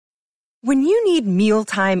When you need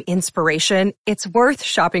mealtime inspiration, it's worth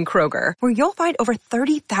shopping Kroger, where you'll find over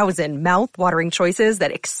 30,000 mouth-watering choices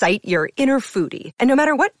that excite your inner foodie. And no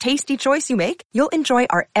matter what tasty choice you make, you'll enjoy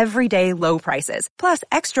our everyday low prices, plus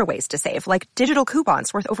extra ways to save, like digital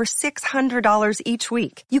coupons worth over $600 each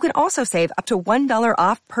week. You can also save up to $1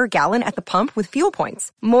 off per gallon at the pump with fuel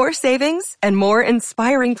points. More savings and more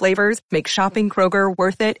inspiring flavors make shopping Kroger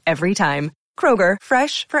worth it every time. Kroger,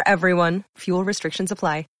 fresh for everyone. Fuel restrictions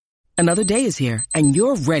apply. Another day is here, and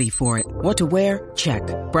you're ready for it. What to wear? Check.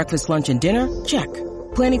 Breakfast, lunch, and dinner? Check.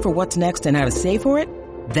 Planning for what's next and how to save for it?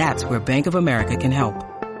 That's where Bank of America can help.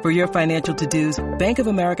 For your financial to-dos, Bank of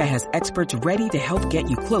America has experts ready to help get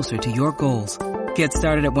you closer to your goals. Get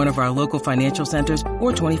started at one of our local financial centers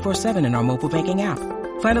or 24/7 in our mobile banking app.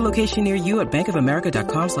 Find a location near you at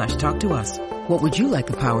bankofamerica.com/talktous. What would you like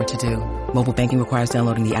the power to do? Mobile banking requires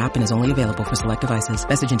downloading the app and is only available for select devices.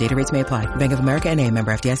 Message and data rates may apply. Bank of America N.A.,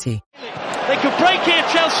 member FDIC. They could break here,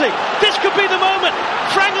 Chelsea. This could be the moment.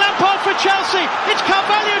 Frank Lampard for Chelsea. It's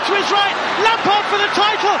Carvalho to his right. Lampard for the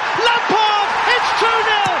title. Lampard! It's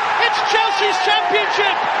 2-0. It's Chelsea's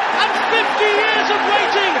championship. And 50 years of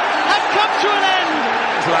waiting have come to an end.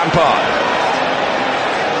 Lampard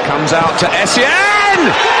comes out to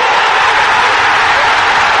Essien.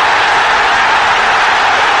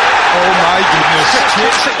 Oh my goodness.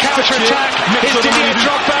 Classic counter-attack. Here's Didier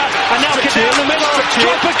Drogba. And now get down the middle.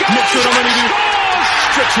 Drogba goes.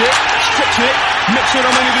 Stretch it. Mix it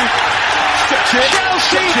on Manidi. Stretch it.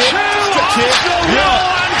 Chelsea 2. Arsenal 1.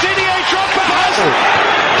 And Didier Drogba has.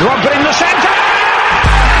 Drogba in the centre.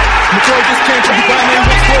 McCoy just came from the ground and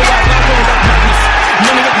went forward.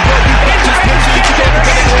 None of it can go. Just put it together.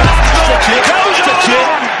 Stretch it.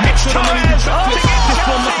 Mix it on Manidi. This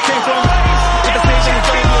one must have came from. If I say then it's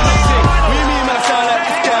going to be a lot sick. What do you mean, man? I sound like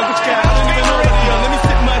this guy. Which guy? I don't even know what he on. Let me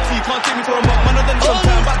sip my tea. Can't take me for a month. Man, I've done some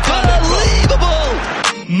time. Unbelievable!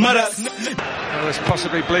 Maras. Oh, as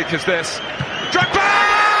possibly bleak as this. Drogba!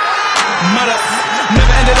 Maras.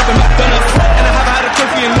 Never ended up in McDonald's. And I haven't had a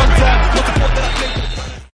trophy in a long time. Not the part that I played.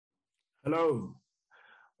 Hello.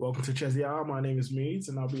 Welcome to Chessy. My name is Meads,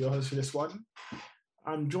 and I'll be your host for this one.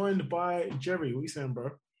 I'm joined by Jerry. What are you saying, bro?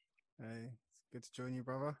 Hey, it's good to join you,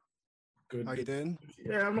 brother. Good. How you doing?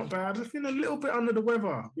 Yeah, I'm not bad. I've been a little bit under the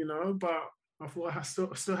weather, but I thought I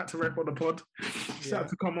still had to record the pod. Still had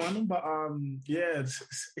to come on, but yeah,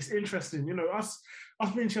 it's interesting. Us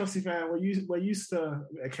being Chelsea fan, we're used to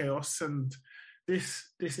a chaos, and this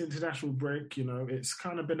international break, it's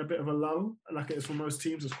kind of been a bit of a lull, like it is for most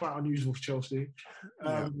teams. It's quite unusual for Chelsea.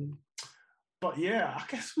 But yeah, I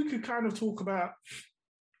guess we could kind of talk about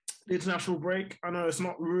the international break. I know it's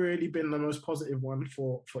not really been the most positive one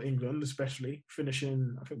for England, especially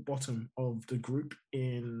finishing, I think, bottom of the group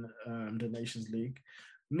in the Nations League.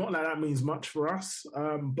 Not that means much for us,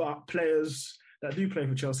 but players that do play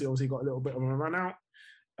for Chelsea obviously got a little bit of a run out.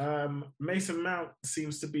 Mason Mount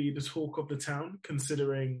seems to be the talk of the town,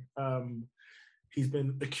 considering he's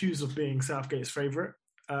been accused of being Southgate's favourite.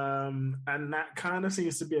 And that kind of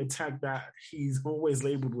seems to be a tag that he's always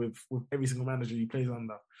labelled with every single manager he plays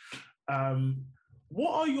under.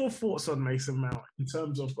 What are your thoughts on Mason Mount in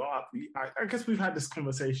terms of, I guess we've had this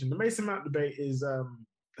conversation. The Mason Mount debate is,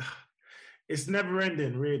 it's never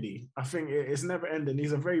ending, really. I think it's never ending.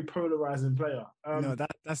 He's a very polarizing player. No,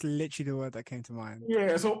 that's literally the word that came to mind.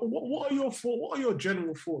 Yeah. So what are your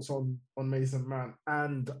general thoughts on Mason Mount?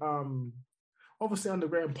 And obviously under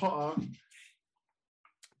Graham Potter,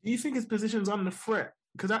 do you think his position's under threat?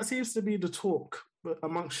 Because that seems to be the talk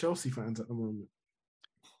amongst Chelsea fans at the moment.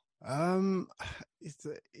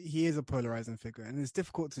 He is a polarizing figure, and it's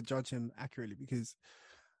difficult to judge him accurately because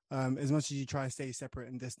as much as you try to stay separate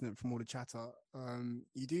and distant from all the chatter,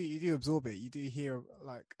 you do absorb it. You do hear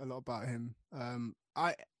like a lot about him.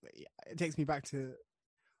 It takes me back to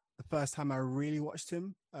the first time I really watched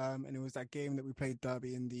him, and it was that game that we played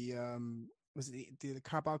Derby in the the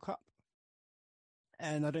Carabao Cup.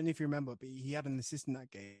 And I don't know if you remember, but he had an assist in that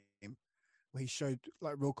game where he showed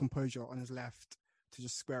like real composure on his left to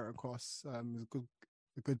just square it across. It was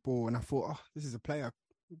a good ball, and I thought, this is a player.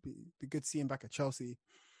 It'd be good to see him back at Chelsea.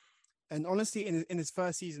 And honestly, in his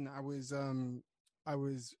first season, I was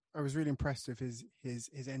really impressed with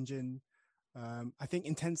his engine. I think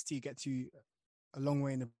intensity gets you a long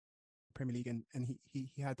way in the Premier League, and he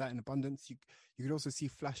had that in abundance. You could also see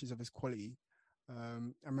flashes of his quality. I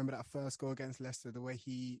remember that first goal against Leicester, the way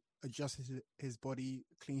he adjusted his body,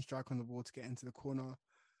 clean strike on the ball to get into the corner.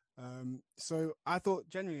 So I thought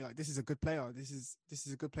generally, like, this is a good player. This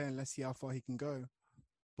is a good player, and let's see how far he can go.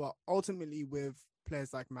 But ultimately, with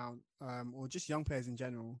players like Mount, or just young players in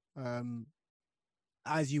general,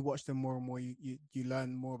 as you watch them more and more, you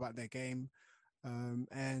learn more about their game,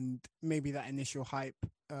 and maybe that initial hype,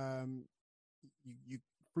 you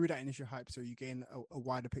through that initial hype, so you gain a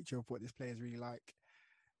wider picture of what this player is really like.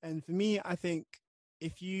 And for me, I think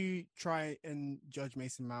if you try and judge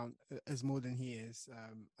Mason Mount as more than he is,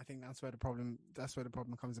 I think that's where the problem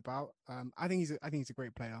comes about. I think he's a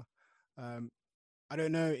great player. I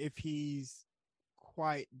don't know if he's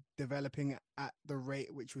quite developing at the rate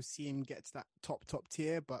at which we'll see him get to that top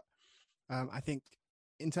tier, but I think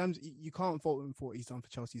in terms, you can't fault him for what he's done for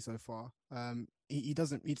Chelsea so far. He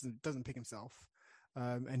doesn't pick himself,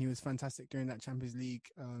 and he was fantastic during that Champions League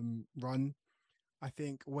run. I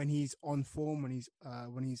think when he's on form, when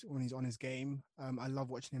he's on his game, I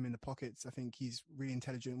love watching him in the pockets. I think he's really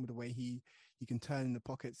intelligent with the way he can turn in the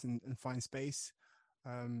pockets and find space.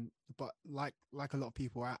 But like a lot of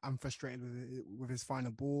people, I'm frustrated with his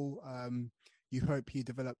final ball. You hope he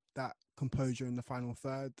developed that composure in the final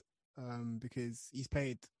third, because he's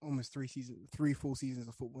played almost 3 full seasons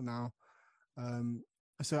of football now.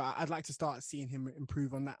 So I'd like to start seeing him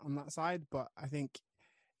improve on that side. But I think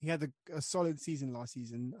he had a solid season last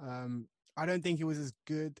season. I don't think he was as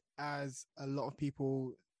good as a lot of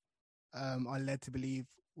people are led to believe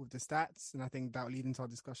with the stats, and I think that will lead into our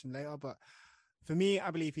discussion later. But for me, I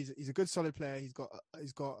believe he's a good, solid player. He's got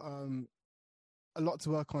a lot to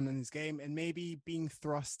work on in his game, and maybe being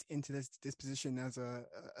thrust into this position as a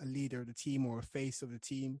leader of the team or a face of the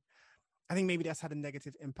team, I think maybe that's had a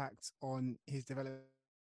negative impact on his development,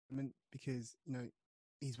 because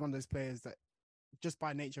he's one of those players that, just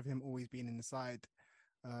by nature of him always being in the side,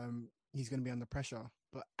 he's going to be under pressure.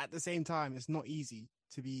 But at the same time, it's not easy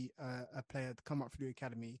to be a player to come up through the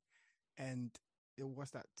academy, and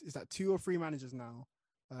what's that? Is that 2 or 3 managers now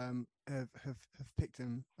have picked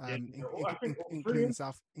him, including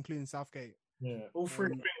Southgate. Yeah, all 3. I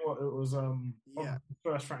think it was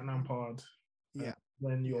first Frank Lampard.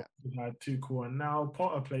 Then you had Tuchel, and now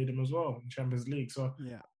Potter played him as well in Champions League. So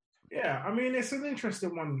yeah, I mean, it's an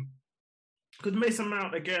interesting one. Because Mason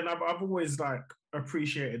Mount, again, I've always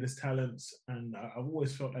appreciated his talents, and I've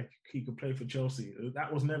always felt like he could play for Chelsea.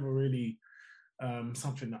 That was never really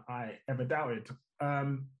something that I ever doubted.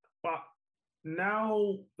 But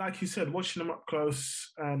now, like you said, watching him up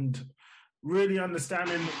close and really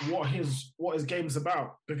understanding what his game's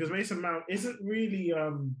about, because Mason Mount isn't really.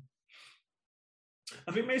 I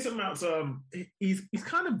think Mason Mount's he's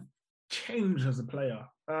kind of changed as a player.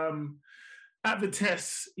 At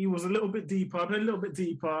Vitesse, he was a little bit deeper, played a little bit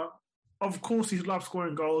deeper. Of course, he loved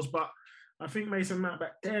scoring goals, but I think Mason Mount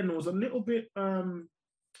back then was a little bit more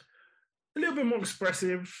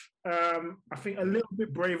expressive. I think a little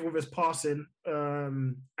bit braver with his passing,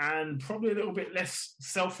 and probably a little bit less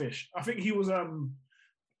selfish. I think he was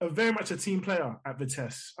very much a team player at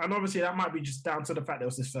Vitesse, and obviously that might be just down to the fact that it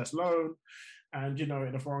was his first loan, and in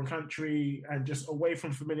a foreign country, and just away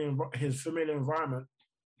from his familiar environment.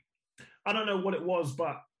 I don't know what it was,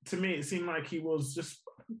 but to me, it seemed like he was just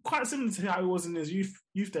quite similar to how he was in his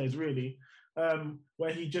youth days, really,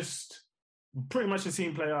 where he just pretty much a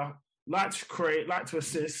team player, liked to create, liked to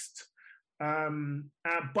assist,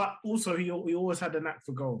 but also he always had a knack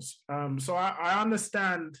for goals. So I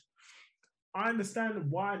understand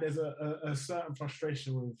why there's a certain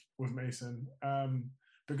frustration with Mason,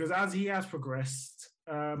 because as he has progressed,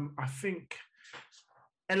 I think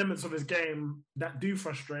elements of his game that do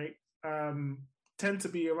frustrate tend to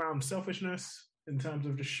be around selfishness, in terms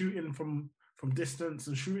of just shooting from distance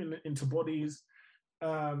and shooting into bodies,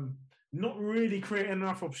 not really creating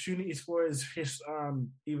enough opportunities for his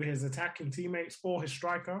either his attacking teammates or his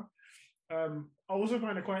striker. I also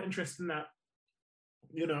find it quite interesting that,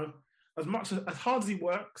 as hard as he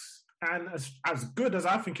works, and as good as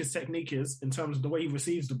I think his technique is in terms of the way he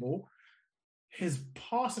receives the ball, his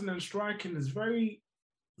passing and striking is very...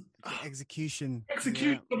 Execution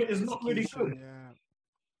of it is not really good.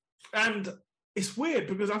 And it's weird,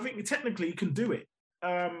 because I think technically he can do it.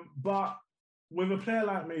 But with a player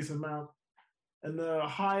like Mason Mount and the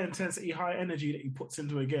high intensity, high energy that he puts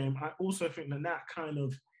into a game, I also think that kind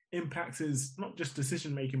of impacts his, not just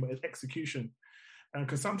decision making, but his execution.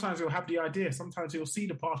 Because sometimes he'll have the idea, sometimes he'll see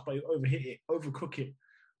the pass, but he'll overhit it, overcook it,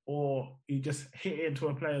 or he just hit it into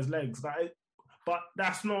a player's legs. But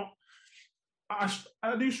that's not... I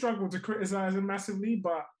do struggle to criticize him massively,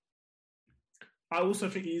 but I also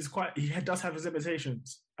think he does have his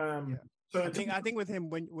limitations. So I think with him,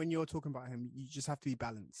 when you're talking about him, you just have to be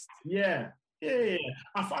balanced. Yeah. I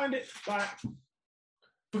find it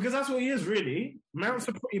because that's what he is, really. Mount's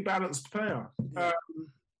a pretty balanced player.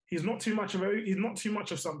 He's not too much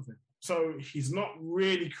of something. So he's not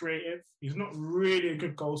really creative. He's not really a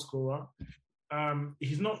good goal scorer.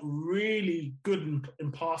 He's not really good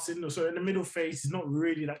in passing. So in the middle phase, he's not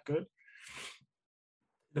really that good.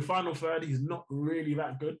 The final third, he's not really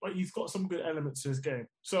that good, but he's got some good elements to his game.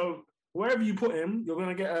 So wherever you put him, you're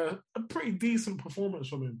going to get a pretty decent performance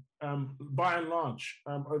from him, by and large,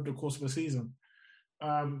 over the course of a season.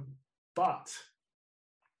 But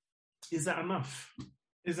is that enough?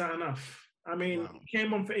 Is that enough? I mean, He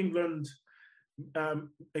came on for England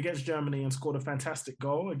against Germany and scored a fantastic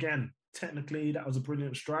goal. Again, technically, that was a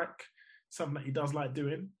brilliant strike, something that he does like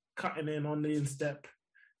doing, cutting in on the instep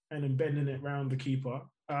and then bending it round the keeper.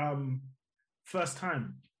 First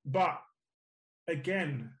time. But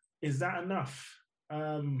again, is that enough? You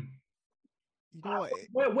know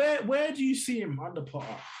what? Where do you see him under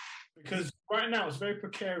Potter? Because right now it's very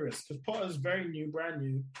precarious because Potter's very new, brand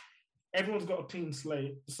new. Everyone's got a clean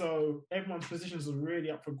slate, so everyone's positions are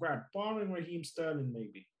really up for grab, barring Raheem Sterling,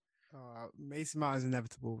 maybe. Mason Mount is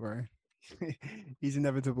inevitable, bro. He's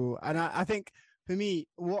inevitable, and I think for me,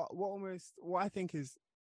 what I think is,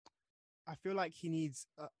 I feel like he needs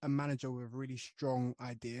a manager with a really strong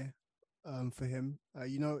idea, for him.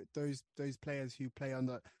 You know, those players who play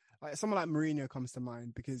under, like someone like Mourinho comes to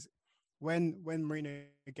mind, because when Mourinho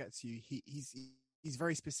gets you, he's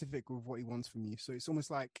very specific with what he wants from you. So it's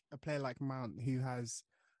almost like a player like Mount who has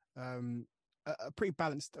a pretty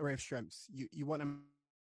balanced array of strengths. You want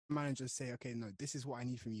a manager to say, okay, no, this is what I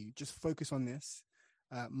need from you. Just focus on this,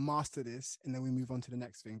 master this, and then we move on to the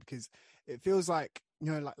next thing. Because it feels like,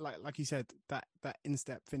 you know, like you said, that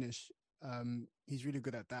instep finish, he's really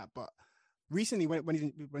good at that. But recently, when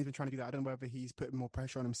he's been trying to do that, I don't know whether he's putting more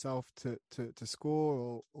pressure on himself to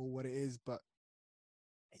score or what it is, but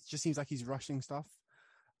it just seems like he's rushing stuff.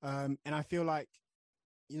 And I feel like,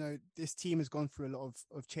 you know, this team has gone through a lot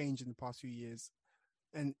of change in the past few years.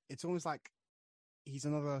 And it's almost like he's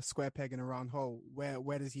another square peg in a round hole.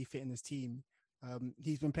 Where does he fit in this team?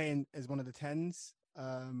 He's been playing as one of the 10s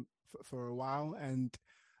for a while. And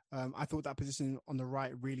I thought that position on the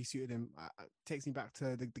right really suited him. It takes me back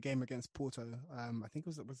to the game against Porto. I think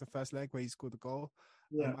it was the first leg where he scored the goal.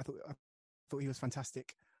 Yeah. I thought he was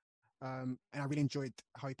fantastic. And I really enjoyed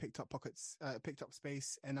how he picked up pockets, picked up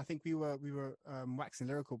space. And I think we were waxing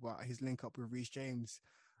lyrical about his link up with Reece James.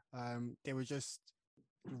 They were just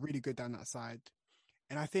really good down that side.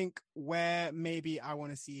 And I think where maybe I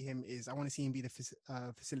want to see him is, I want to see him be the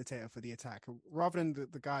facilitator for the attack, rather than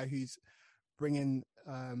the guy who's bringing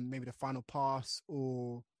maybe the final pass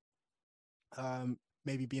or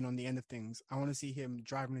maybe being on the end of things. I want to see him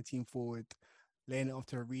driving the team forward, laying it off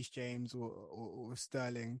to Reece James or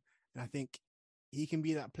Sterling. And I think he can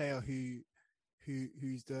be that player who's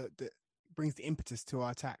the brings the impetus to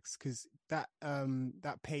our attacks, because that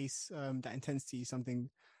pace, that intensity is something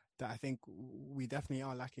that I think we definitely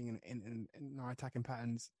are lacking in our attacking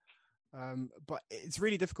patterns. But it's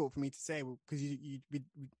really difficult for me to say, because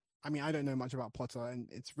I mean, I don't know much about Potter, and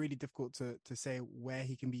it's really difficult to say where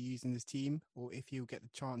he can be used in this team, or if he'll get the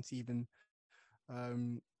chance even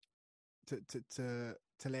to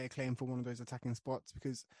lay a claim for one of those attacking spots.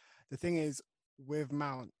 Because the thing is, with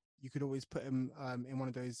Mount, you could always put him in one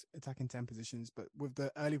of those attacking 10 positions, but with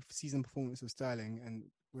the early season performance of Sterling and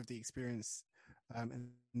with the experience and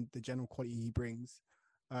the general quality he brings,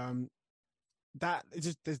 that it's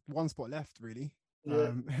just, there's one spot left really.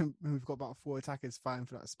 Yeah. And we've got about 4 attackers fighting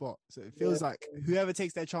for that spot. So it feels like whoever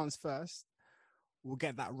takes their chance first will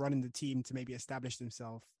get that run in the team to maybe establish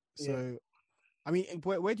themselves. So, I mean,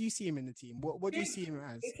 where do you see him in the team? What do you see him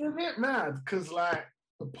as? It's a bit mad because, like,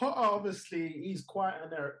 Potter, obviously, he's quite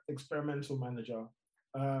an experimental manager,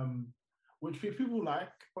 which people like.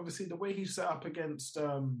 Obviously, the way he set up against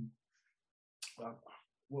what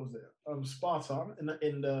was it? Sparta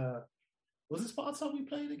in the was it Sparta we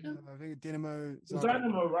played again? I think Dynamo.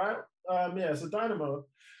 Dynamo, right? So Dynamo.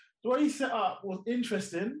 The way he set up was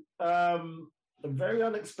interesting, very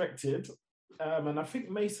unexpected, and I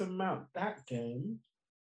think Mason Mount that game.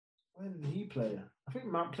 Where did he play? I think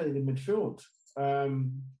Mount played in midfield. I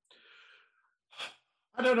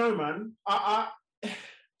don't know, man. I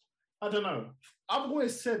don't know. I've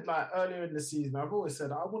always said, like, earlier in the season, I've always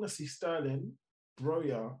said I want to see Sterling,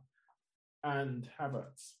 Broja, and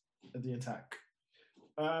Havertz at the attack.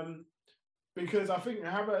 Because I think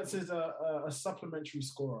Havertz is a supplementary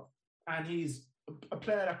scorer, and he's a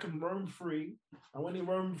player that can roam free. And when he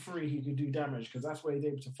roams free, he can do damage, because that's where he's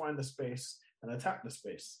able to find the space and attack the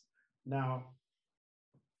space. Now,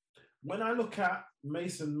 when I look at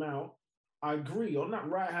Mason Mount, I agree. On that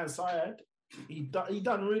right-hand side, he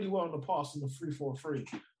done really well in the past in the 3-4-3.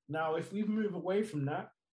 Now, if we move away from that,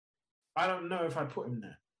 I don't know if I'd put him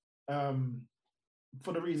there.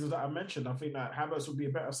 for the reasons that I mentioned. I think that Havertz would be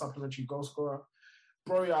a better supplementary goal scorer.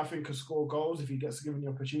 Broya, I think, could score goals if he gets given the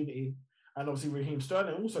opportunity. And obviously, Raheem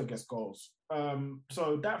Sterling also gets goals.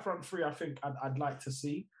 So that front three, I think I'd like to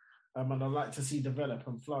see. And I'd like to see develop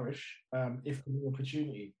and flourish if given the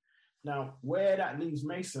opportunity. Now, where that leaves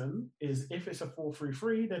Mason is if it's a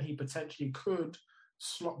 4-3-3, then he potentially could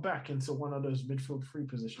slot back into one of those midfield three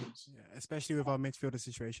positions. Yeah, especially with our midfielder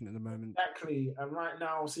situation at the moment. Exactly. And right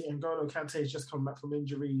now, see, N'Golo Kante has just come back from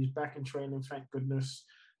injury. He's back in training, thank goodness.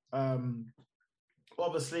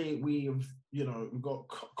 Obviously, we've got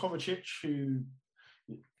Kovacic, who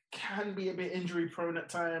can be a bit injury prone at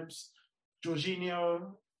times.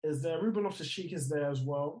 Jorginho is there. Ruben Loftus-Cheek is there as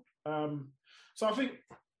well. So I think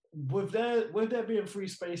with there being free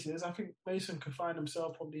spaces, I think Mason could find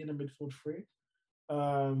himself probably in a midfield three.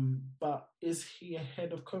 But is he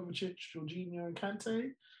ahead of Kovacic, Jorginho, and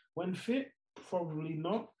Kante when fit? Probably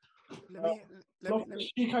not.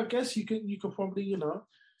 Loftus-Cheek, I guess you could probably,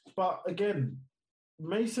 but again,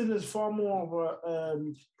 Mason is far more of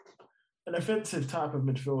an offensive type of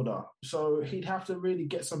midfielder. So he'd have to really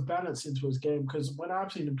get some balance into his game, because when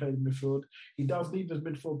I've seen him play in midfield, he does leave his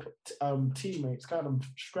midfield teammates kind of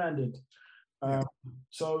stranded.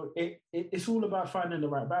 So it's all about finding the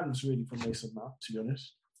right balance, really, for Mason now, to be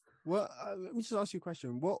honest. Well, let me just ask you a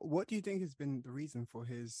question. What do you think has been the reason for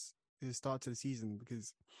his start to the season?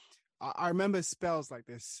 Because I remember spells like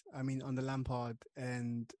this. I mean, under Lampard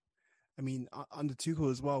and under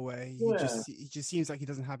Tuchel as well, where he just seems like he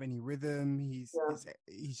doesn't have any rhythm. He's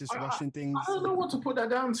just rushing things. I don't know what to put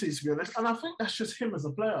that down to be honest. And I think that's just him as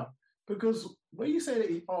a player. Because when you say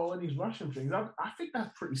that when he's rushing things, I think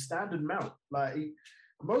that's pretty standard Mount. Like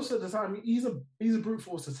most of the time, he's a brute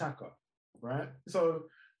force attacker, right? So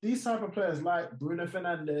these type of players like Bruno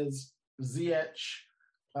Fernandes, Ziyech,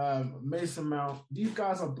 Mason Mount, these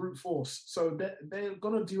guys are brute force. So they're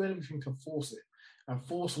gonna do anything to force it and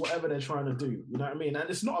force whatever they're trying to do. You know what I mean? And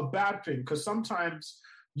it's not a bad thing, because sometimes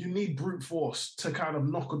you need brute force to kind of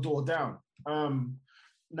knock a door down.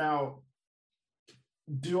 Now,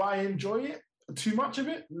 do I enjoy it? Too much of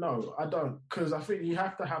it? No, I don't. Because I think you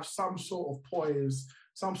have to have some sort of poise,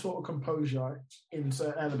 some sort of composure in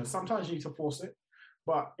certain elements. Sometimes you need to force it.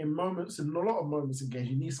 But in a lot of moments in games,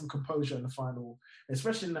 you need some composure in the final,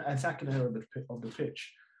 especially in the attacking area of the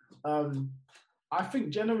pitch. I think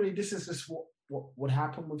generally this is just what would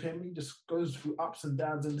happen with him. He just goes through ups and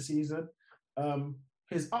downs in the season.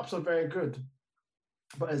 His ups are very good,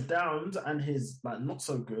 but his downs and his not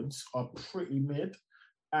so goods are pretty mid.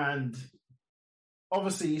 And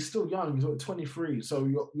obviously he's still young. He's 23, so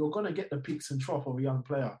you're going to get the peaks and troughs of a young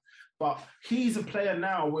player. But he's a player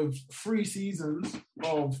now with 3 seasons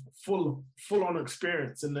of full on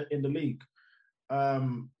experience in the league,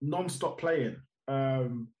 non-stop playing.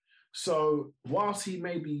 So whilst he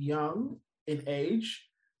may be young in age,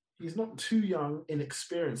 he's not too young in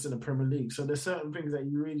experience in the Premier League. So there's certain things that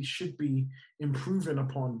you really should be improving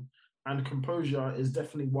upon, and composure is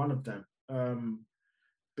definitely one of them.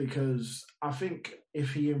 Because I think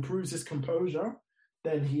if he improves his composure,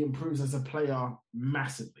 then he improves as a player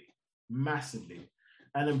massively.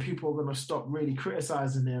 And then people are going to stop really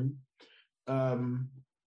criticizing him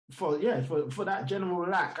for that general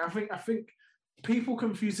lack. I think people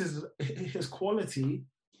confuse his quality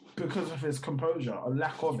because of his composure, or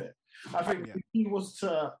lack of it. I think if he was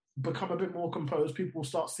to become a bit more composed, people will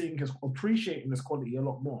start appreciating his quality a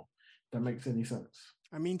lot more. If that makes any sense.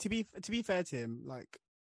 I mean, to be fair to him,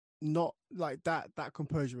 not like that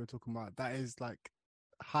composure we're talking about, that is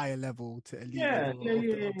higher level to elite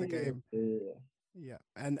level of the game. Yeah.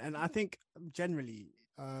 And I think generally,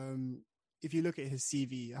 if you look at his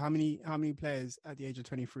CV, how many players at the age of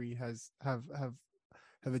 23 have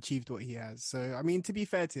achieved what he has? So I mean, to be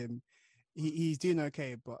fair to him, he's doing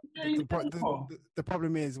okay. But the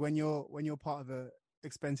problem is when you're part of a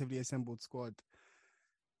expensively assembled squad,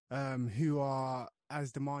 who are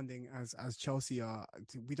as demanding as Chelsea are,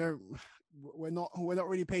 we're not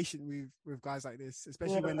really patient with guys like this,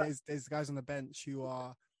 especially when there's guys on the bench who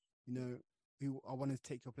are, who are wanting to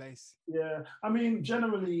take your place. Yeah, I mean,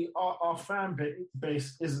 generally our fan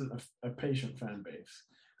base isn't a patient fan base,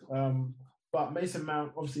 but Mason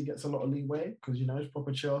Mount obviously gets a lot of leeway because it's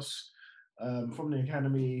proper Chelsea from the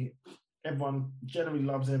academy. Everyone generally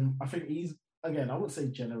loves him. I think I wouldn't say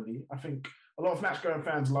generally. I think a lot of match-going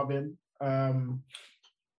fans love him.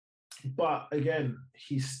 But again,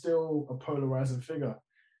 he's still a polarizing figure.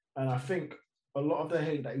 And I think a lot of the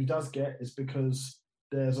hate that he does get is because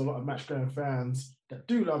there's a lot of match-going fans that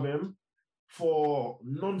do love him for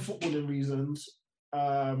non-footballing reasons.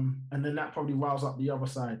 And then that probably riles up the other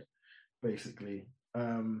side, basically.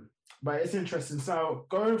 But it's interesting. So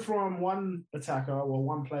going from one attacker or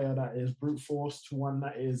one player that is brute force to one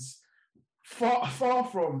that is far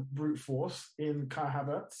from brute force in Kai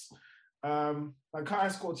Havertz. Like Kai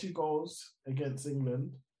scored 2 goals against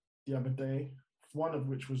England the other day, one of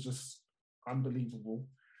which was just unbelievable.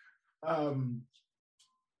 And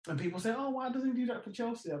people say, "Oh, why doesn't he do that for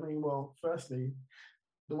Chelsea?" I mean, well, firstly,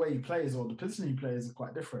 the way he plays or the position he plays is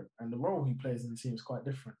quite different, and the role he plays in the team is quite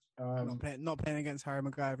different. Not playing against Harry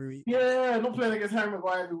Maguire every week. Yeah, not playing against Harry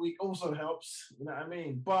Maguire every week also helps. You know what I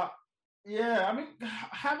mean? But yeah, I mean,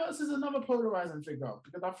 Havertz is another polarizing figure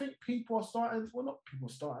because I think people are starting. Well, not people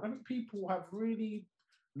starting. I think people have really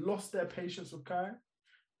lost their patience with Kai,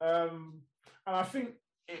 and I think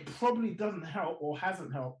it probably doesn't help or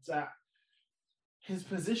hasn't helped that his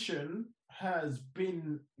position has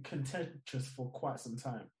been contentious for quite some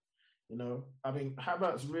time. You know, I mean,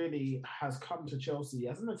 Havertz really has come to Chelsea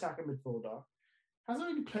as an attacking midfielder, hasn't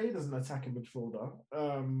really played as an attacking midfielder,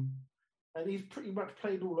 and he's pretty much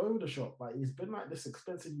played all over the shop. Like he's been like this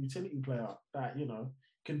expensive utility player that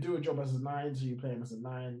can do a job as a 9, so you play him as a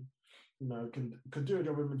 9. You know, could do a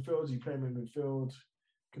job in midfield, so you play him in midfield.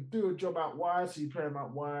 Could do a job out wide, so you play him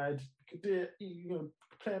out wide. Could do it,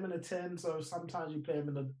 play him in a 10, so sometimes you play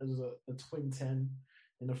him as a twin 10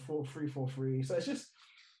 in a 4-3-4-3. So it's just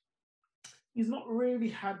he's not really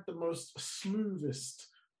had the most smoothest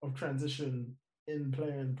of transition in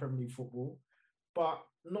playing Premier League football, but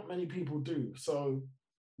not many people do. So,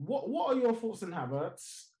 what are your thoughts on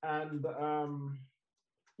Havertz? And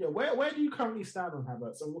where do you currently stand on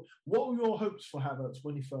Havertz? And what were your hopes for Havertz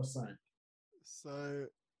when he first signed? So,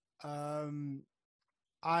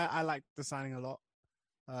 I liked the signing a lot.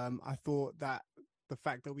 I thought that the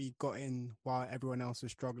fact that we got in while everyone else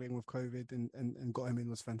was struggling with COVID and got him in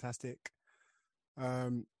was fantastic.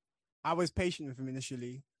 I was patient with him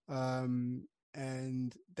initially,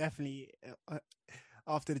 and definitely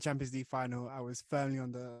after the Champions League final, I was firmly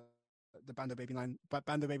on the Bando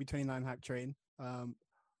Baby 29 hype train.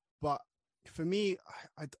 But for me,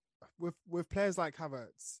 with players like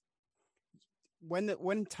Havertz,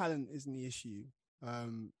 when talent isn't the issue,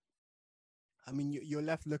 I mean, you're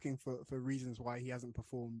left looking for reasons why he hasn't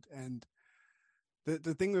performed. And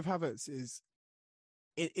the thing with Havertz is,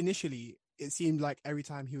 initially, it seemed like every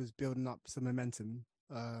time he was building up some momentum,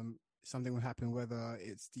 something would happen, whether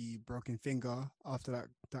it's the broken finger after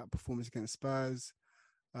that performance against Spurs,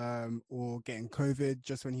 or getting COVID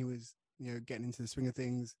just when he was, getting into the swing of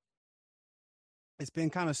things. It's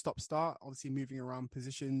been kind of stop-start, obviously moving around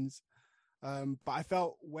positions. But I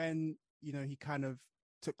felt when, he kind of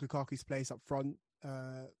took Lukaku's place up front,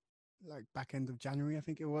 like back end of January, I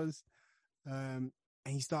think it was, and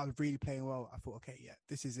he started really playing well. I thought, okay, yeah,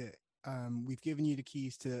 this is it. We've given you the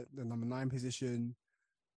keys to the number 9 position.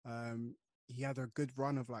 He had a good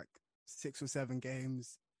run of like 6 or 7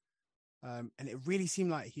 games. And it really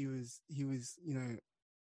seemed like he was,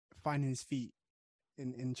 finding his feet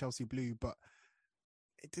in Chelsea blue. But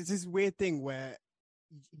it's this weird thing where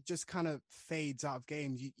he just kind of fades out of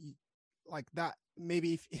games. You like that.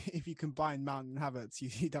 Maybe if you combine Mount and Havertz,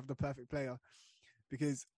 you'd have the perfect player,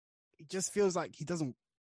 because it just feels like he doesn't.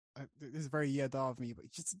 This is very Yedar of me, but he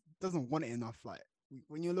just doesn't want it enough. Like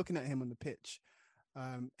when you're looking at him on the pitch,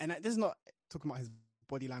 and this is not talking about his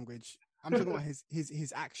body language. I'm talking about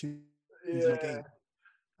his actions in the game.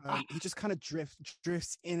 He just kind of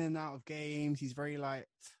drifts in and out of games. He's very like,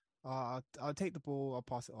 I'll take the ball, I'll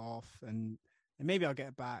pass it off, and maybe I'll get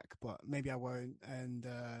it back, but maybe I won't. And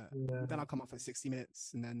then I'll come off at 60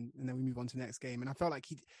 minutes, and then we move on to the next game. And I felt like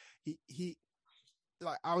he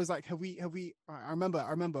like, I was like, have we? I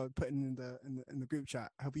remember putting in the group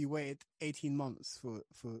chat, have we waited 18 months for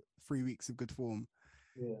 3 weeks of good form?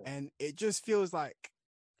 Yeah. And it just feels like,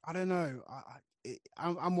 I don't know.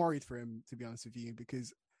 I'm worried for him, to be honest with you,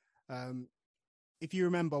 because if you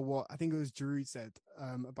remember what I think it was Giroud said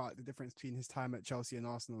about the difference between his time at Chelsea and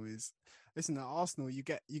Arsenal is, listen, at Arsenal you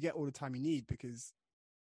get all the time you need, because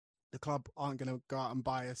the club aren't going to go out and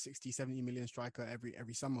buy a 60-70 million striker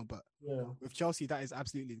every summer. But with Chelsea, that is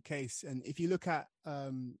absolutely the case. And if you look at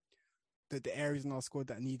the areas in our squad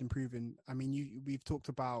that need improving, I mean, we've talked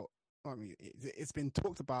about. I mean, it's been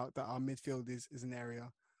talked about that our midfield is an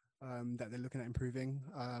area that they're looking at improving.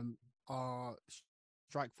 Our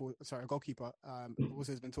our goalkeeper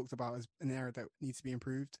also has been talked about as an area that needs to be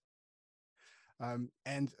improved.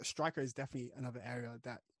 And a striker is definitely another area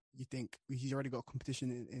that you think he's already got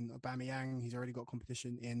competition in Aubameyang. He's already got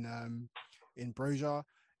competition in Broja,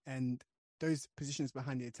 and those positions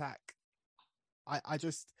behind the attack. I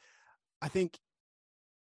think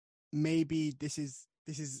maybe this is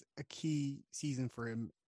a key season for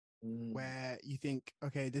him where you think,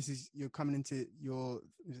 okay, you're coming into your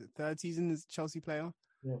third season as a Chelsea player.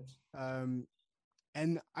 Yeah.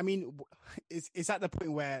 And I mean, it's at the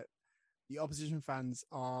point where the opposition fans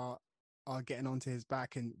are getting onto his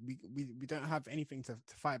back, and we don't have anything to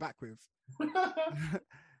fight back with.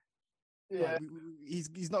 Yeah,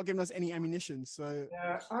 he's not giving us any ammunition. So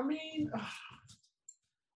yeah, I mean,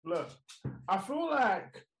 look, I feel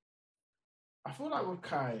like with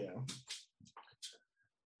Kaya,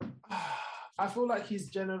 I feel like he's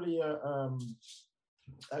generally a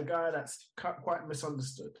guy that's quite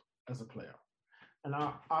misunderstood as a player, and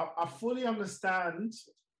I fully understand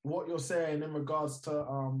what you're saying in regards to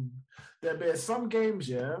there's some games,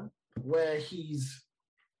 yeah, where he's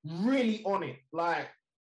really on it, like,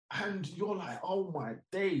 and you're like, oh my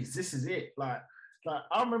days, this is it. Like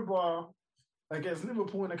I remember against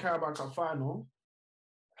Liverpool in the Carabao Cup final,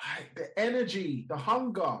 like the energy, the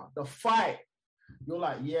hunger, the fight. You're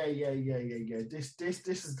like, yeah. This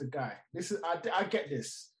is the guy. This is I get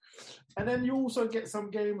this. And then you also get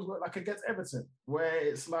some games where, like against Everton, where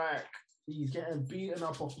it's like he's getting beaten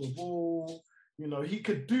up off the ball. You know, he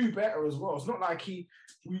could do better as well. It's not like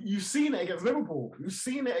you've seen it against Liverpool. You've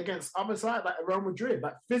seen it against other side, like Real Madrid,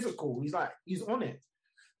 like physical. He's on it.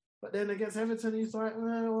 But then against Everton, he's like,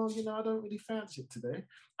 well, you know, I don't really fancy it today.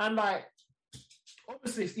 And like,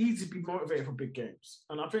 obviously, it's easy to be motivated for big games.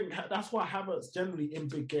 And I think that's why Havertz generally in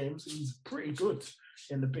big games, he's pretty good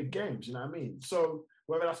in the big games, you know what I mean? So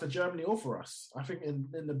whether that's for Germany or for us, I think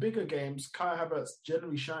in the bigger games, Kai Havertz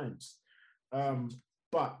generally shines.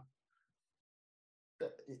 But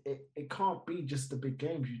it can't be just the big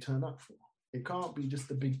games you turn up for. It can't be just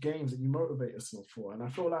the big games that you motivate yourself for. And I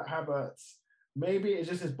feel like Havertz, maybe it's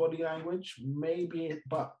just his body language,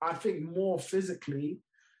 but I think more physically,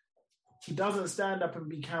 he doesn't stand up and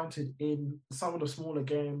be counted in some of the smaller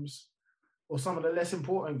games or some of the less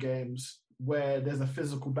important games where there's a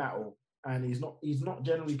physical battle, and he's not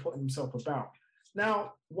generally putting himself about.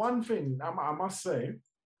 Now, one thing I must say,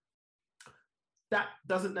 that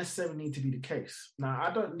doesn't necessarily need to be the case. Now,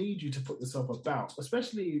 I don't need you to put yourself about,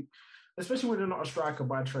 especially when you're not a striker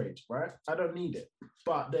by trade, right? I don't need it.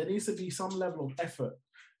 But there needs to be some level of effort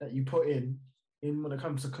that you put in when it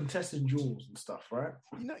comes to contesting duels and stuff, right?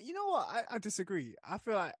 You know what? I disagree. I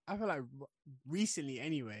feel like recently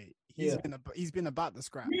anyway, he's been about the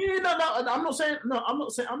scrap. Yeah, no, I'm not saying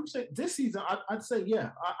this season. I'd say yeah,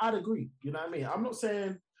 I'd agree. You know what I mean? I'm not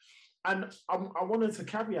saying. And I wanted to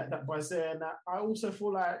caveat that by saying that I also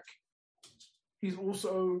feel like he's gone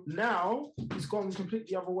completely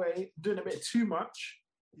the other way, doing a bit too much,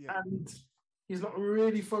 and he's not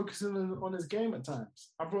really focusing on his game at times.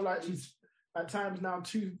 I feel like he's at times now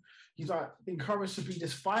too. He's like encouraged to be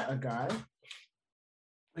this fighter guy,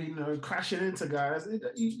 you know, crashing into guys.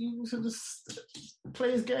 He should just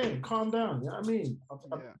play his game, calm down. You know what I mean? I'm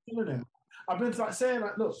feeling him. I've been like saying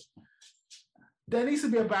like, look. There needs to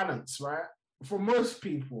be a balance, right? For most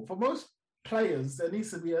people, for most players, there needs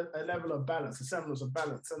to be a level of balance, a semblance of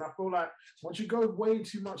balance. And I feel like once you go way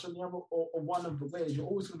too much on the other or one of the ways, you're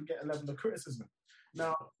always going to get a level of criticism.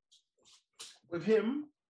 Now, with him,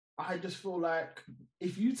 I just feel like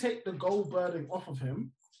if you take the goal burden off of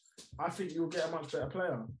him, I think you'll get a much better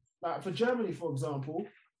player. Like for Germany, for example,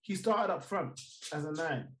 he started up front as a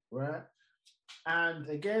 9, right? And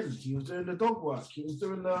again, he was doing the dog work. He was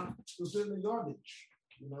doing the yardage.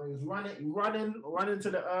 You know, he was running to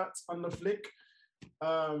the earth on the flick,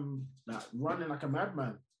 running like a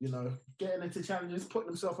madman. You know, getting into challenges, putting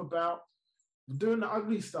himself about, doing the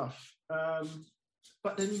ugly stuff.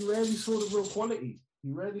 But then you rarely saw the real quality.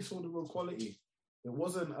 It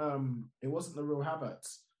wasn't the real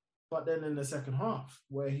Havertz. But then in the second half,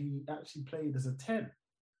 where he actually played as a 10,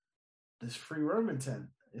 this free roaming 10.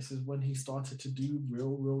 This is when he started to do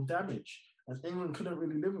real damage. And England couldn't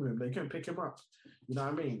really live with him. They couldn't pick him up. You know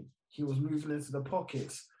what I mean? He was moving into the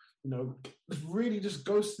pockets, you know, really just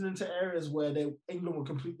ghosting into areas where England were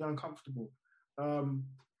completely uncomfortable. And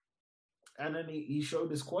then he showed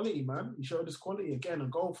his quality, man. He showed his quality. Again, a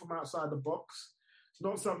goal from outside the box. It's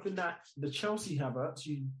not something that the Chelsea Havertz,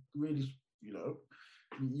 you really, you know,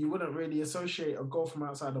 you wouldn't really associate a goal from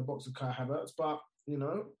outside the box with Kai Havertz, but you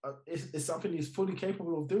know, it's something he's fully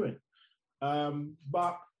capable of doing.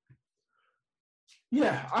 But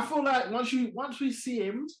yeah, I feel like once we see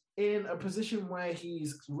him in a position where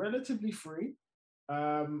he's relatively free,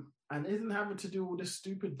 and isn't having to do all this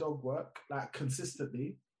stupid dog work like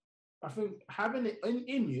consistently, I think having it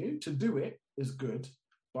in you to do it is good.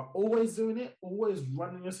 But always doing it, always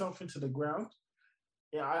running yourself into the ground,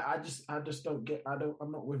 yeah, I just don't get.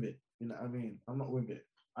 I'm not with it. You know what I mean? I'm not with it.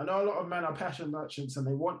 I know a lot of men are passion merchants and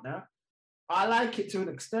they want that. I like it to an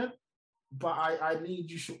extent, but I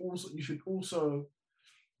need you should also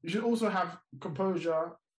have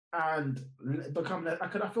composure and become that. I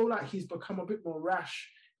feel like he's become a bit more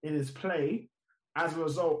rash in his play as a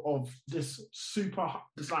result of this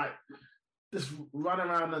run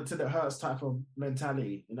around until it hurts type of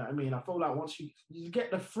mentality. You know what I mean? I feel like once you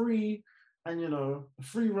get the free and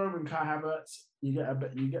free roaming Kai Havertz, you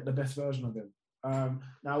get the best version of him.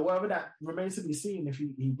 Now, whether that remains to be seen if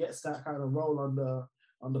he gets that kind of role on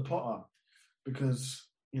the Potter, because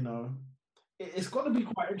it's got to be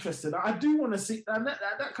quite interesting. I do want to see, and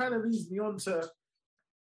that kind of leads me on to,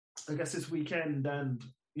 I guess, this weekend and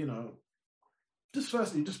just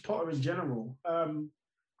Potter in general.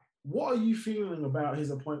 What are you feeling about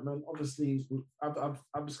his appointment? Obviously,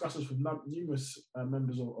 I've discussed this with numerous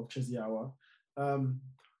members of Chessy Hour.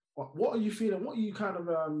 What are you feeling? What are you kind of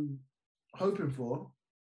hoping for?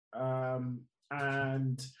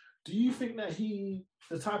 And do you think that the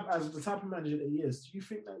type of manager that he is, do you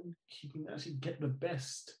think that he can actually get the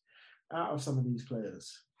best out of some of these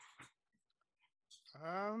players?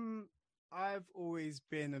 I've always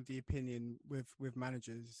been of the opinion with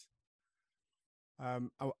managers.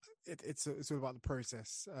 It's all about the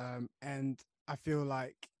process. And I feel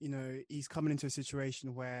like, he's coming into a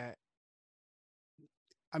situation where,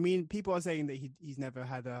 people are saying that he's never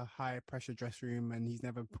had a high pressure dressing room and he's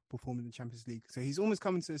never performed in the Champions League. So he's almost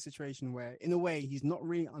coming to a situation where, in a way, he's not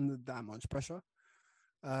really under that much pressure.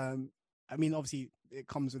 Obviously it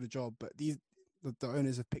comes with a job, but the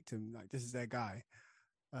owners have picked him. Like, this is their guy.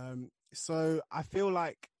 So I feel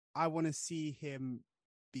like I want to see him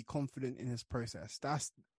be confident in his process.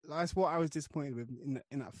 That's what I was disappointed with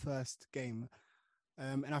in that first game.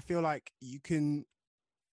 And I feel like you can,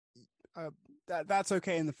 that's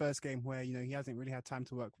okay in the first game where, he hasn't really had time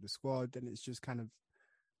to work with the squad and it's just kind of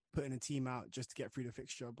putting a team out just to get through the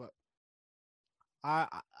fixture. But I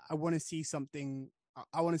want to see something.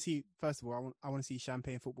 I want to see, first of all, I want to see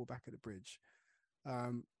champagne football back at the Bridge.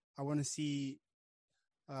 I want to see,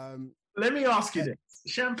 let me ask you this.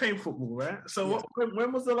 Champagne football, right? So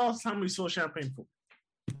when was the last time we saw champagne football?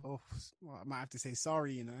 Oh, well, I might have to say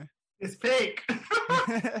sorry, It's fake.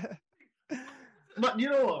 But you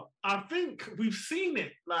know what? I think we've seen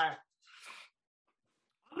it. Like,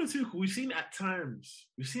 under Tuchel, we've seen it at times.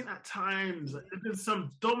 There's been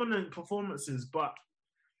some dominant performances, but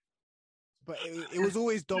it was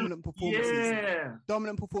always dominant performances. Yeah.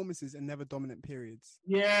 Dominant performances and never dominant periods.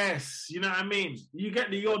 Yes. You know what I mean? You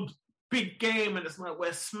get the odd big game and it's like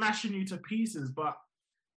we're smashing you to pieces, but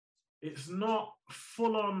it's not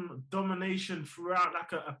full-on domination throughout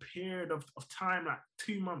like a period of time, like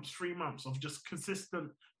 2 months, 3 months of just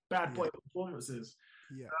consistent bad boy performances.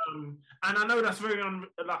 Yeah. And I know that's very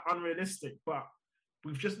unrealistic, but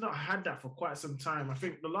we've just not had that for quite some time. I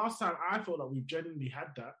think the last time I felt like we've genuinely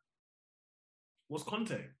had that was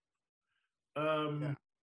Conte. Under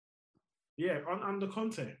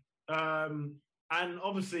Conte. And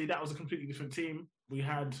obviously that was a completely different team. We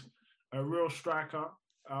had a real striker.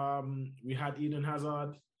 We had Eden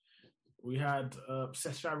Hazard. We had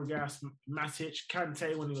Cesc Fabregas, Matic,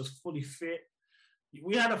 Kante when he was fully fit.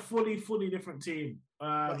 We had a fully different team.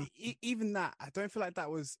 Even that, I don't feel like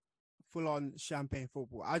that was full-on champagne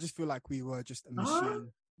football. I just feel like we were just a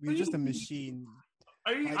machine. We were just a machine.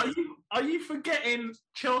 Are you forgetting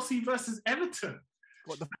Chelsea versus Everton?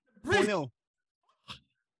 What, the 4-0?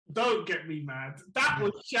 Don't get me mad. That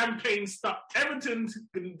was champagne stuff. Everton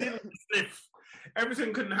didn't sniff.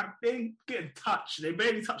 Everton couldn't have. They get touched. They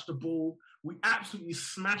barely touched the ball. We absolutely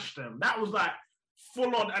smashed them. That was like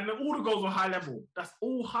full on, and all the goals were high level. That's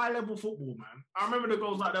all high level football, man. I remember the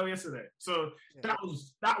goals like that yesterday. So that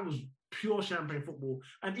was pure champagne football.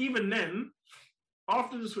 And even then,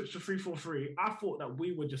 after the switch to 3-4-3, I thought that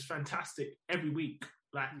we were just fantastic every week.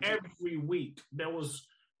 Like every week, there was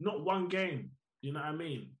not one game. You know what I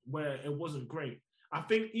mean? Where it wasn't great. I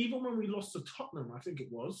think even when we lost to Tottenham, I think it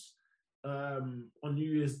was, on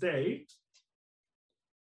New Year's Day,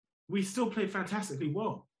 we still played fantastically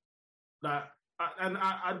well. Like,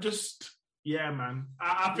 I just, man.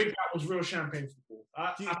 I think that was real champagne football.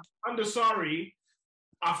 Under Sarri,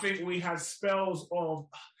 I think we had spells of,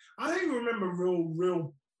 I don't even remember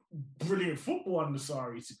real brilliant football under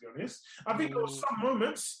Sarri, to be honest. I think there were some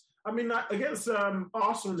moments. I mean, like against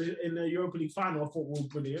Arsenal in the Europa League final, I thought we were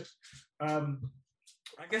brilliant.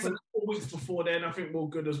 I guess 4 weeks before then, I think we were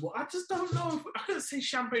good as well. I just don't know. I couldn't say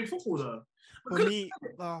champagne football though.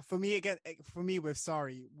 For me with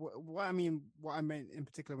Sarri, what I meant in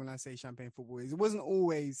particular when I say champagne football is it wasn't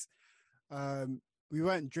always we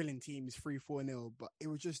weren't drilling teams 3-4-0, but it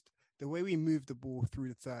was just the way we moved the ball through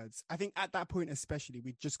the thirds. I think at that point especially,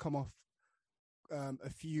 we'd just come off a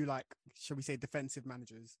few, like, shall we say, defensive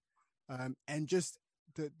managers, and just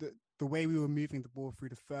the way we were moving the ball through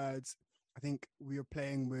the thirds. I think we were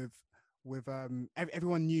playing with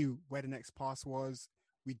everyone knew where the next pass was.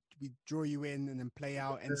 We draw you in and then play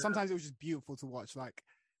out, and sometimes it was just beautiful to watch. Like,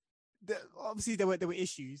 obviously there were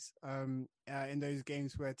issues in those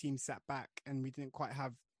games where teams sat back and we didn't quite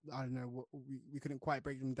have, I don't know, we couldn't quite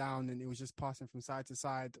break them down, and it was just passing from side to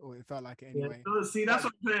side, or it felt like it anyway. Yeah, see, that's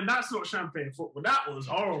what I'm saying. That's not champagne football. That was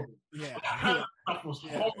horrible. Yeah, that was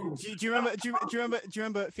horrible. Do you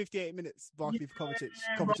remember 58 minutes Barkley for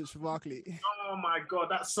Kovacic for Barkley? Oh my God,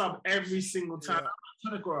 that sub every single time.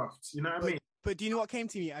 Telegraphed, you know what I mean? But do you know what came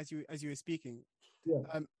to me as you were speaking?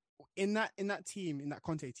 Yeah. In that team, in that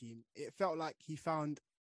Conte team, it felt like he found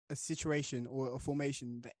a situation or a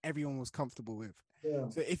formation that everyone was comfortable with. Yeah.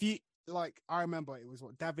 So if you, like, I remember it was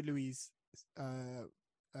David Luiz,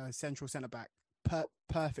 central centre back,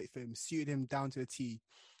 perfect for him, suited him down to a T.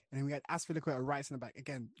 And then we had Aspilicueta right centre back,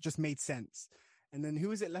 again, just made sense. And then who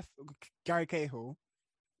was it left? Gary Cahill.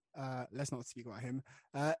 Let's not speak about him.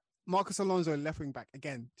 Marcus Alonso, left wing back,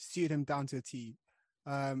 again, suited him down to a T.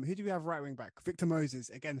 Who do we have right wing back? Victor Moses,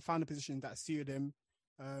 again, found a position that suited him.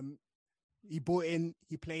 He bought in,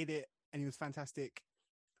 he played it, and he was fantastic.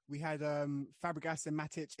 We had Fabregas and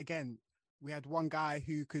Matic. Again, we had one guy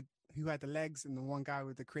who had the legs, and the one guy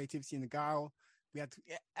with the creativity and the guile.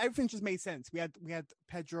 Everything just made sense. We had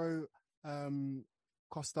Pedro,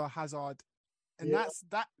 Costa, Hazard, and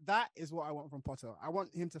that is what I want from Potter. I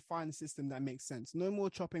want him to find a system that makes sense. No more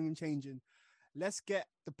chopping and changing. Let's get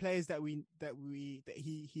the players that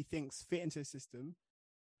he thinks fit into the system,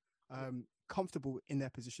 comfortable in their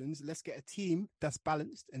positions. Let's get a team that's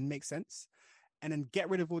balanced and makes sense, and then get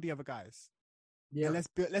rid of all the other guys. Yeah, and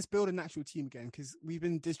let's build a natural team again, because we've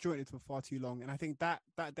been disjointed for far too long, and I think that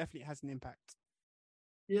definitely has an impact.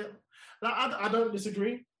 Yeah, I don't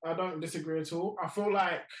disagree. I don't disagree at all. I feel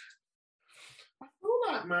like,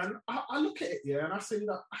 man, I look at it, yeah, and I say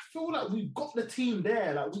that I feel like we've got the team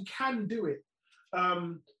there. Like, we can do it.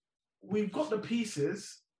 We've got the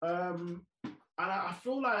pieces, and I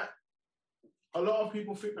feel like a lot of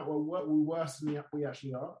people think that we're worse than we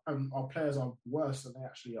actually are, and our players are worse than they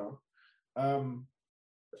actually are.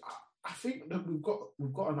 I think that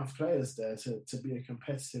we've got enough players there to be a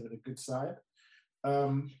competitive and a good side.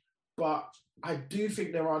 But I do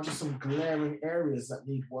think there are just some glaring areas that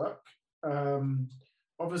need work.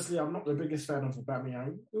 Obviously, I'm not the biggest fan of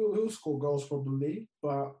Aubameyang. He'll score goals probably,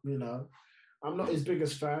 but, you know, I'm not his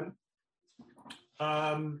biggest fan.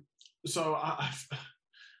 So I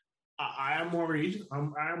am worried.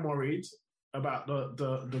 I am worried about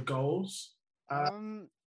the goals. I'm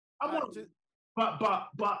worried. But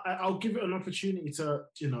I'll give it an opportunity to,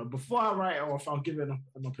 you know, before I write it off, I'll give it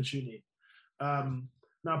an opportunity.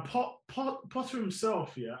 Now, Potter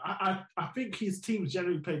himself, yeah, I think his teams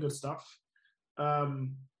generally play good stuff.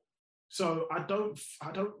 So I don't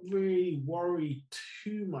really worry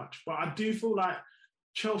too much, but I do feel like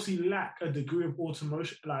Chelsea lack a degree of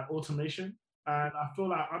automation, and I feel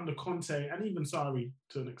like under Conte and even Sarri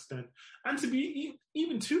to an extent, and to be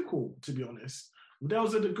even Tuchel, to be honest, there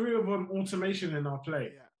was a degree of automation in our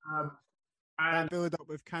play. Yeah. And that build up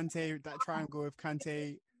with Kante, that triangle with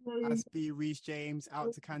Kante, Aspi, Reece James,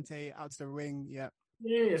 out to Kante, out to the wing. Yeah.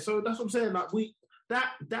 Yeah. So that's what I'm saying. Like we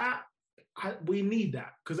need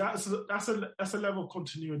that, because that's a level of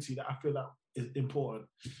continuity that I feel that is important.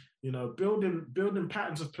 You know, building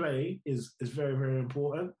patterns of play is very, very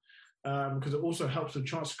important, because it also helps with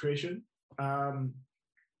chance creation.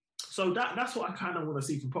 So that's what I kind of want to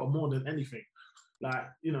see from Potter more than anything. Like,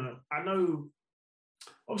 you know, I know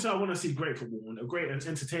obviously I want to see great football and great and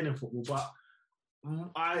entertaining football, but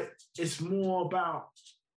it's more about,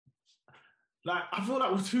 like, I feel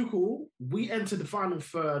like with Tuchel, we enter the final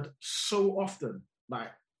third so often,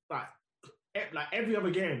 like every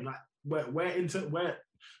other game, like we're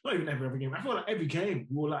not even every other game. I feel like every game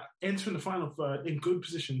we'll like enter in the final third in good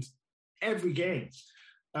positions every game.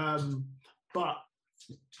 But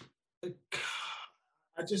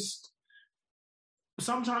I just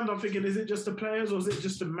sometimes I'm thinking, is it just the players or is it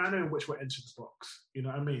just the manner in which we're entering the box? You know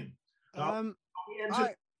what I mean? Are we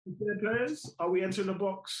entering the players? Are we entering the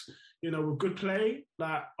box, you know, with good play?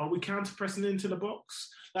 Like, are we counter pressing into the box?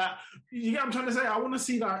 Like, you get what I'm trying to say? I want to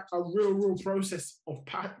see like a real process of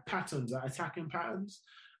patterns, like attacking patterns.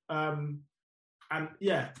 And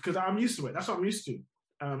yeah, because I'm used to it. That's what I'm used to.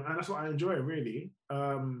 And that's what I enjoy, really.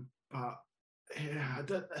 But yeah,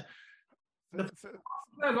 once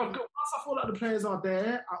I feel like the players are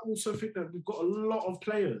there, I also think that we've got a lot of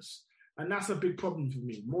players. And that's a big problem for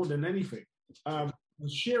me, more than anything. The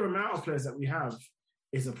sheer amount of players that we have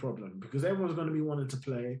is a problem because everyone's going to be wanting to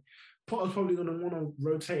play. Potter's probably going to want to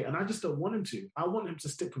rotate, and I just don't want him to. I want him to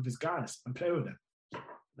stick with his guys and play with them. You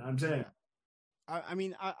know what I'm saying? I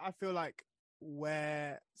mean, I feel like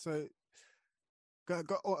going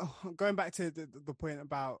back to the point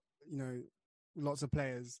about, you know, lots of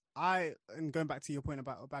players, and going back to your point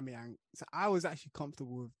about Aubameyang, so I was actually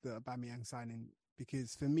comfortable with the Aubameyang signing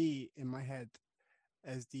because for me, in my head,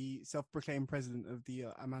 as the self-proclaimed president of the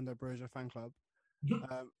Armando Broja fan club,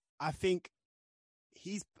 I think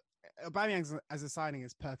Aubameyang as a signing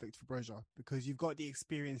is perfect for Broja because you've got the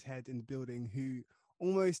experienced head in the building who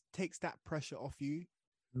almost takes that pressure off you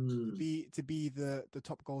to be the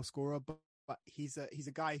top goal scorer, but he's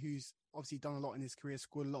a guy who's obviously done a lot in his career,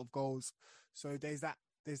 scored a lot of goals. So there's that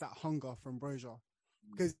hunger from Broja.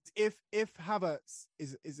 Because if Havertz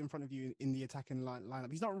is in front of you in the attacking lineup,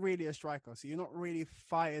 he's not really a striker, so you're not really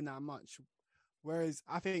fighting that much. Whereas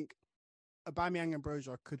I think Aubameyang and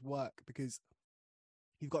Broja could work because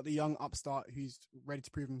you've got the young upstart who's ready to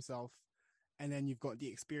prove himself, and then you've got the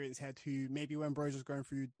experienced head who maybe when Broja's going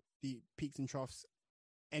through the peaks and troughs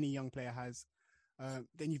any young player has,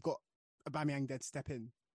 then you've got Aubameyang there to step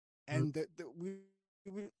in, and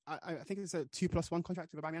I think it's a 2+1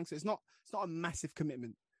 contract with Aubameyang, so it's not a massive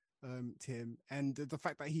commitment to him, and the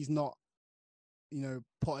fact that he's not, you know,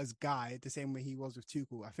 Potter's guy the same way he was with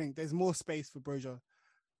Tuchel, I think there's more space for Broja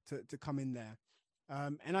to come in there,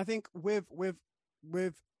 and I think with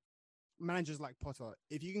managers like Potter,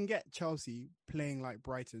 if you can get Chelsea playing like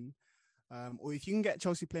Brighton, or if you can get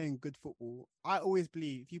Chelsea playing good football, I always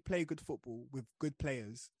believe if you play good football with good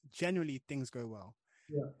players, generally things go well.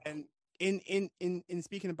 Yeah. And in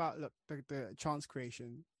speaking about the chance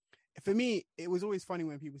creation, for me, it was always funny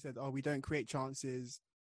when people said, "Oh, we don't create chances."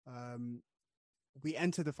 We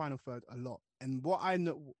enter the final third a lot, and what I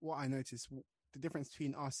noticed, the difference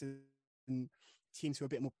between us and teams who are a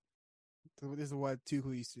bit more, this is a word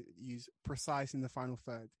Tuchel used to use, precise in the final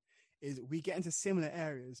third, is we get into similar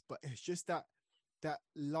areas, but it's just that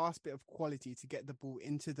last bit of quality to get the ball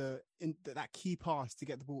into that key pass to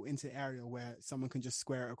get the ball into the area where someone can just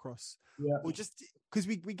square it across. Yeah. Or just because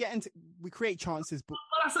we create chances, but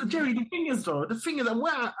that's Jerry. The thing is, and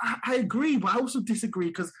where I agree, but I also disagree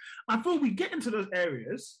because I feel we get into those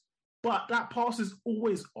areas, but that pass is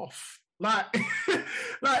always off. Like,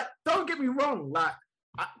 like don't get me wrong, like.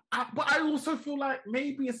 But I also feel like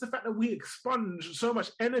maybe it's the fact that we expunge so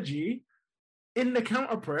much energy in the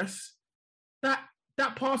counter press that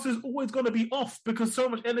pass is always going to be off because so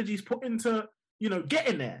much energy is put into, you know,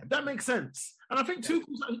 getting there. That makes sense. And I think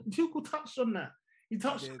Tuchel touched on that. He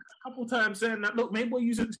touched a couple times saying that, look, maybe we're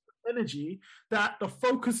using energy that the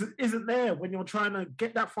focus isn't there when you're trying to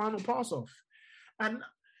get that final pass off. And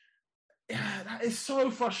yeah, that is so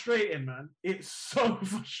frustrating, man. It's so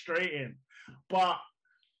frustrating. But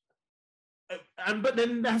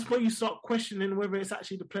then that's where you start questioning whether it's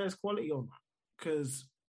actually the player's quality or not. Because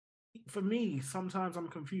for me, sometimes I'm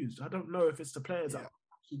confused. I don't know if it's the players that are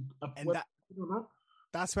actually or not.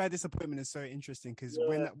 That's where disappointment is so interesting because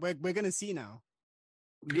we're going to see now.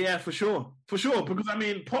 Yeah, for sure. Because I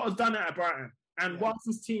mean, Potter's done it at Brighton, and whilst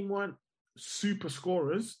his team weren't super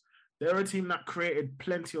scorers, they're a team that created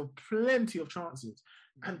plenty of chances.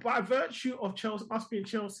 And by virtue of Chelsea, us being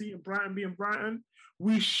Chelsea and Brighton being Brighton,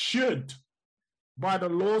 we should, by the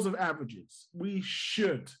laws of averages, we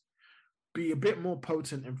should be a bit more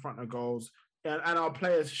potent in front of goals, and our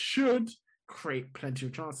players should create plenty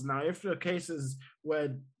of chances. Now, if there are cases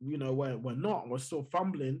where, you know, we're not, we're still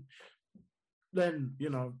fumbling, then, you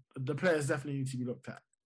know, the players definitely need to be looked at.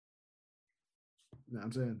 You know what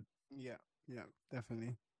I'm saying? Yeah,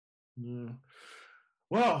 definitely. Yeah.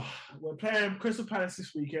 Well, we're playing Crystal Palace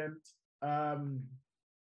this weekend.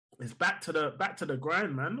 It's back to the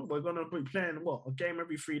grind, man. We're gonna be playing a game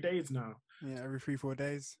every 3 days now. Yeah, every 3-4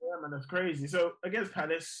 days. Yeah, man, that's crazy. So against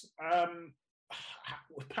Palace,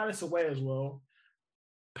 with Palace away as well,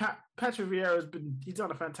 Patrick Vieira's he's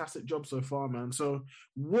done a fantastic job so far, man. So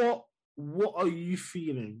what are you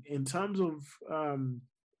feeling in terms of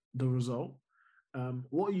the result?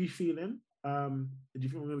 What are you feeling? Do you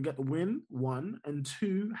think we're going to get the win? 1, and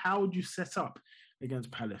 2, how would you set up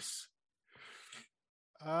against Palace?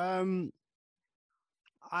 I'm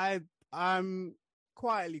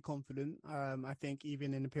quietly confident. I think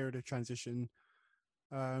even in a period of transition,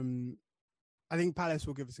 I think Palace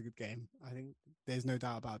will give us a good game. I think there's no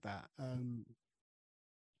doubt about that.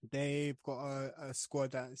 They've got a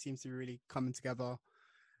squad that seems to be really coming together,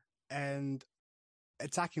 and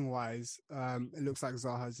attacking wise, it looks like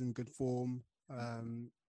Zaha's in good form.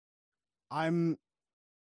 I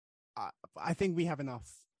think we have enough.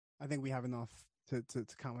 I think we have enough to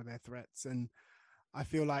counter their threats, and I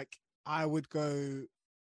feel like I would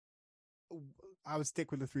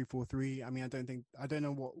stick with the 3-4-3. I mean, I don't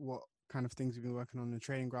know what kind of things we've been working on the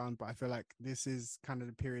training ground, but I feel like this is kind of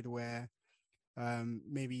the period where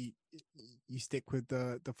maybe you stick with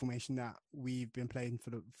the formation that we've been playing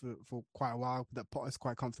for quite a while, that Potter's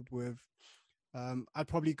quite comfortable with. I'd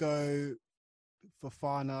probably go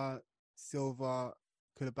Fofana, Silva,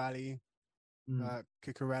 Koulibaly,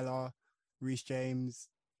 Cucurella, Reece James,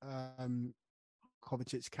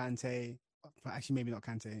 Kovacic, Kante. Actually, maybe not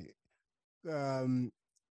Kante.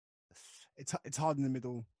 It's hard in the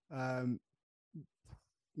middle.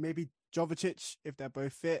 Maybe Jovicic if they're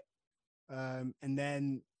both fit, and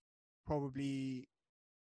then probably,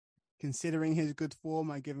 considering his good form,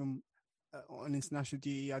 I give him on international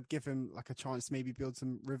duty. I'd give him like a chance to maybe build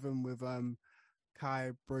some rhythm with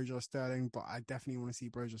Kai, Broja, Sterling, but I definitely want to see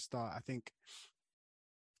Broja start. I think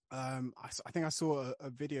I saw a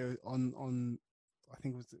video on I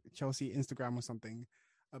think it was Chelsea Instagram or something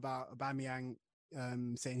about Aubameyang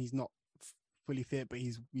saying he's not fully fit, but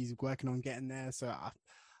he's working on getting there. So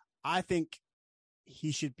I think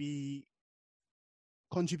he should be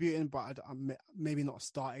contributing, but maybe not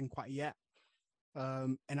starting quite yet.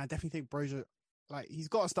 And I definitely think Broja, like, he's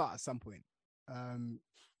got to start at some point.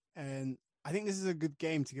 And I think this is a good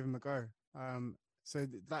game to give him a go. So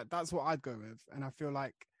that's what I'd go with. And I feel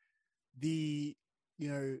like the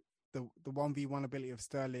 1v1 ability of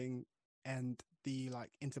Sterling and the like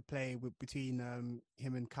interplay between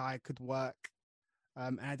him and Kai could work.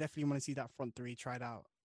 And I definitely want to see that front three tried out.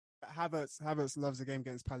 Havertz loves the game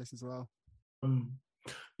against Palace as well.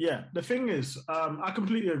 Yeah, the thing is, I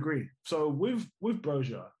completely agree. So with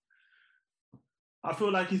Broja, I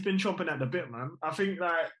feel like he's been chomping at the bit, man. I think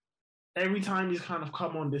that every time he's kind of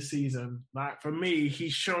come on this season, like for me,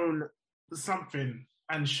 he's shown something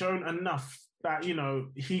and shown enough that, you know,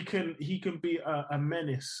 he can be a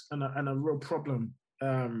menace and a real problem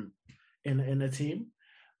in a team.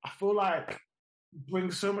 I feel like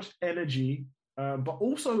brings so much energy, but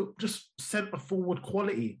also just centre forward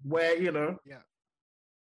quality where, you know,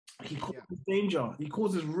 he causes danger. He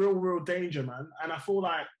causes real danger, man. And I feel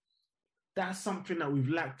like that's something that we've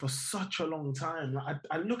lacked for such a long time. Like,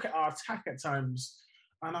 I look at our attack at times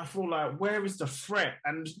and I feel like, where is the threat?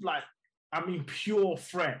 And like, I mean, pure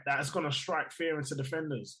threat that's going to strike fear into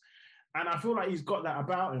defenders. And I feel like he's got that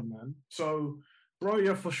about him, man. So,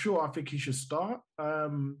 Broja, for sure, I think he should start.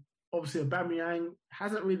 Obviously, Aubameyang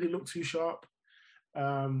hasn't really looked too sharp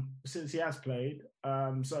since he has played.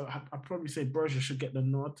 So I'd probably say Broja should get the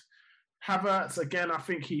nod. Havertz, again, I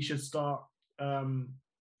think he should start.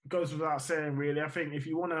 Goes without saying, really. I think if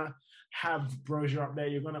you want to have Broja up there,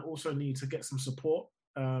 you're going to also need to get some support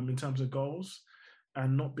in terms of goals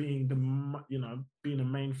and not being being a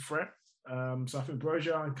main threat. So I think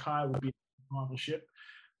Broja and Kai will be a partnership.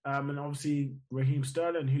 And obviously Raheem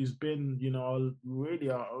Sterling, who's been, really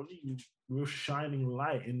a real shining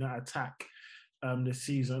light in that attack this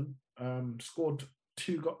season. Scored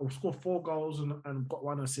 4 goals and got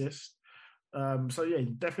 1 assist. So yeah,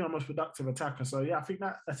 definitely our most productive attacker. So yeah, I think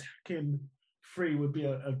that attacking 3 would be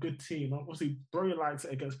a good team. Obviously, Broja likes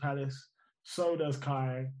it against Palace. So does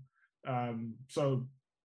Kai. So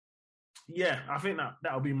yeah, I think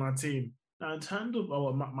that'll be my team. Now, in terms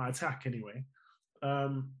of my attack, anyway.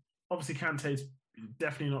 Obviously, Kante's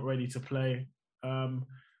definitely not ready to play.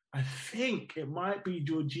 I think it might be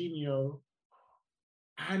Jorginho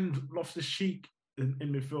and Loftus-Cheek in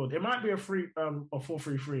midfield. It might be a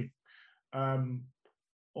 4-3-3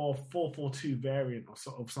 or 4-4-2 variant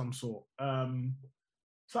of some sort.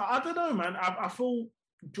 So I don't know, man. I feel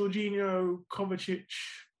Jorginho, Kovacic,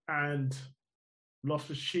 and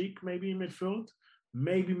Loftus-Cheek maybe in midfield.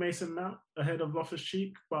 Maybe Mason Mount ahead of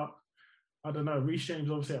Loftus-Cheek, but I don't know. Reece James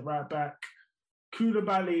obviously at right back.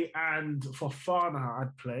 Koulibaly and Fofana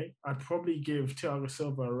I'd play. I'd probably give Thiago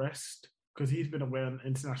Silva a rest because he's been away on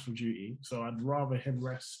international duty. So I'd rather him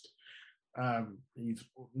rest. He's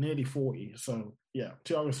nearly 40. So yeah,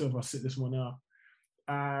 Thiago Silva sit this one out.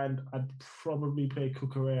 And I'd probably play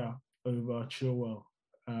Cucurella over Chilwell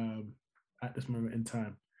at this moment in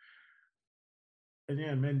time. And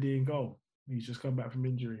yeah, Mendy in goal. He's just come back from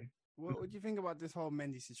injury. What do you think about this whole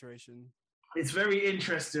Mendy situation? It's very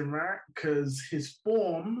interesting, right? Because his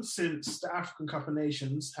form since the African Cup of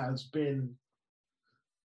Nations has been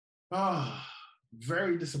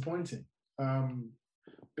very disappointing.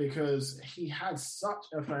 Because he had such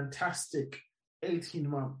a fantastic 18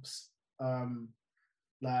 months.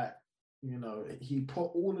 He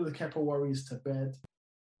put all of the Kepa worries to bed.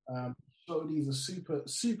 Showed he's a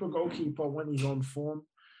super goalkeeper when he's on form.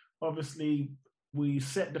 Obviously, we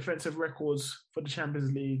set defensive records for the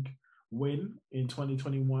Champions League win in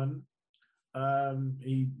 2021.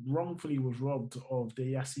 He wrongfully was robbed of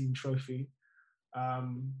the Yassine Trophy.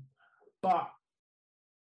 But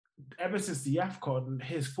ever since the AFCON,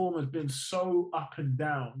 his form has been so up and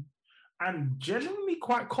down and genuinely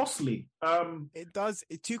quite costly. It does.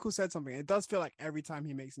 Tuchel said something. It does feel like every time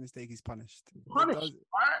he makes a mistake, he's punished. Right?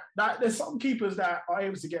 Like, there's some keepers that are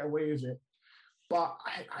able to get away with it, but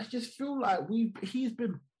I just feel like he's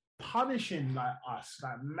been punishing like us,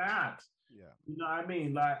 like mad. Yeah, you know what I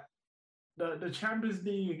mean. Like the Champions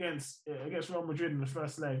League against Real Madrid in the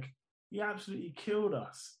first leg, he absolutely killed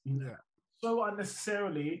us. Yeah, so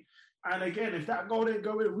unnecessarily. And again, if that goal didn't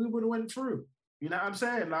go in, we would have went through. You know what I'm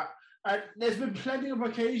saying? Like, there's been plenty of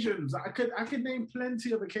occasions. I could name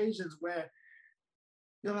plenty of occasions where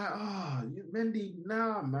you're like, Mendy,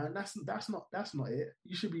 nah, man, that's not it.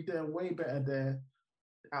 You should be doing way better there.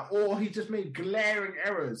 Or he just made glaring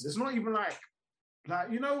errors. It's not even like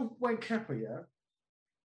when Kepa,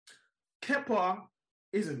 Kepa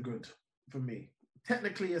isn't good for me.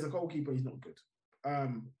 Technically, as a goalkeeper, he's not good.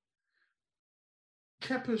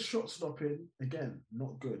 Kepa's shot stopping, again,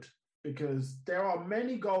 not good. Because there are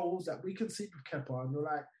many goals that we can see with Kepa, and you're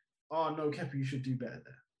like, oh, no, Kepa, you should do better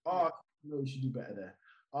there. Oh, no, you should do better there.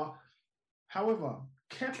 However,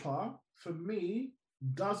 Kepa, for me,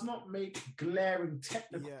 does not make glaring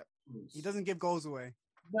technical errors. He doesn't give goals away.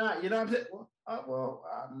 Nah, you know what I'm saying? Well,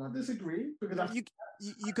 I disagree. Because you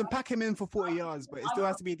can pack him in for 40 yards, but it still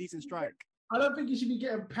has to be a decent strike. I don't think he should be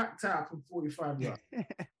getting packed out from 45 yards.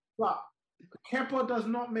 But Kepa does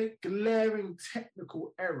not make glaring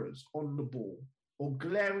technical errors on the ball. Or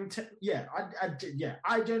glaring...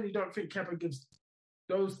 I generally don't think Kepa gives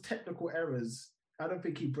those technical errors. I don't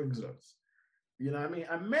think he brings those. You know what I mean?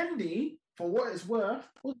 And Mendy, for what it's worth,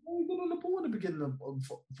 was very good on the ball at the beginning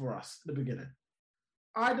for us, at the beginning.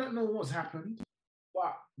 I don't know what's happened,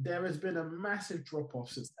 but there has been a massive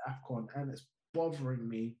drop-off since the AFCON, and it's bothering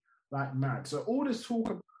me like mad. So all this talk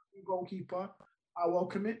about the goalkeeper, I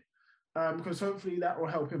welcome it, because hopefully that will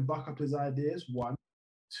help him buck up his ideas, one.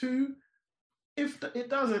 Two, if it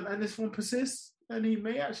doesn't and this one persists, then he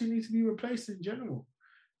may actually need to be replaced in general.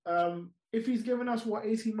 If he's given us,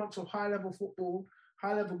 18 months of high-level football,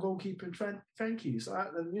 high-level goalkeeping, thank you. So,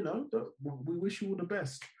 we wish you all the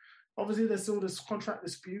best. Obviously, there's still this contract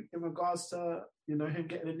dispute in regards to, him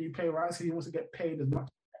getting a new pay rise. He wants to get paid as much as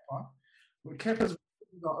Kepa. But Kepa's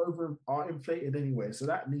are inflated anyway, so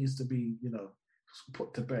that needs to be,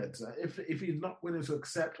 put to bed. So if he's not willing to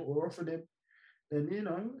accept what we're offering him,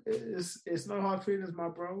 then, it's no hard feelings, my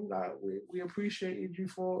bro. Like, we appreciated you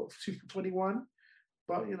for 21.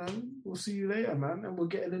 But, we'll see you later, man. And we're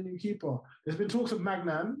getting a new keeper. There's been talks of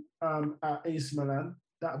Magnan at AC Milan.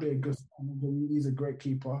 That'd be a good sign. He's a great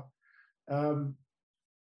keeper. But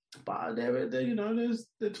there's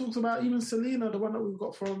talks about even Selena, the one that we've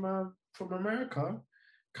got from America,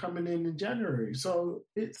 coming in January. So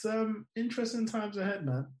it's interesting times ahead,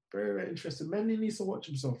 man. Very, very interesting. Mendy needs to watch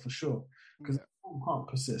himself for sure, because it can't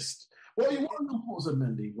persist. What are your thoughts on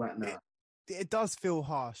Mendy right now? It does feel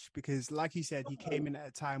harsh because, like you said, he came in at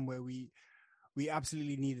a time where we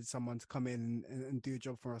absolutely needed someone to come in and do a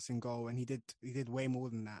job for us in goal, and he did way more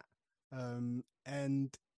than that.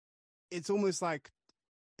 And it's almost like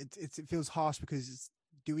it feels harsh because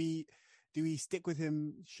do we stick with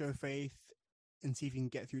him, show faith, and see if he can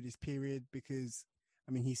get through this period? Because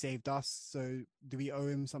he saved us, so do we owe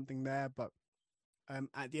him something there? But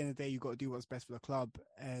at the end of the day, you've got to do what's best for the club,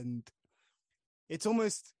 and it's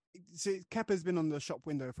almost. So Kepa's been on the shop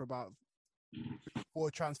window for about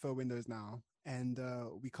 4 transfer windows now, and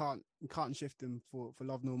we can't shift him for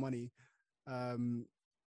love nor money.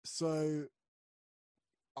 So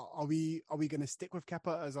are we going to stick with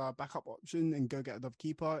Kepa as our backup option and go get another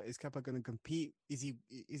keeper? Is Kepa going to compete? Is he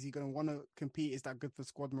going to want to compete? Is that good for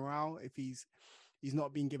squad morale if he's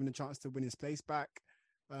not being given a chance to win his place back?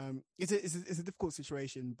 It's a difficult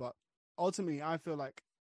situation, but ultimately I feel like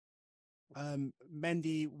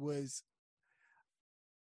Mendy was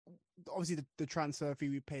obviously the transfer fee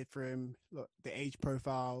we paid for him, look, the age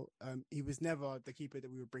profile, he was never the keeper that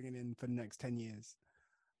we were bringing in for the next 10 years.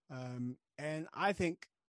 And I think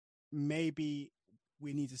maybe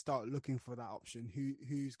we need to start looking for that option.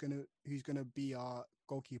 Who's gonna be our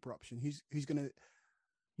goalkeeper option? Who's gonna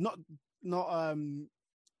who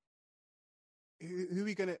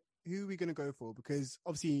are we gonna go for? Because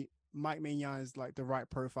obviously Mike Maignan is like the right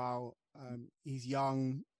profile. He's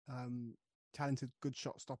young, talented, good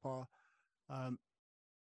shot stopper,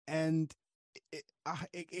 and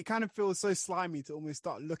it kind of feels so slimy to almost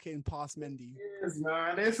start looking past Mendy. It is,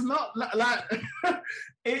 man. It's not like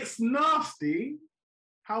it's nasty.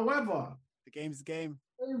 However, The game's the game.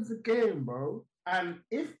 Game's the game, bro. And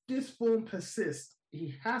if this form persists,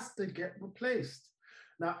 he has to get replaced.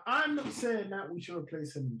 Now, I'm not saying that we should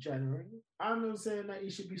replace him in January. I'm not saying that he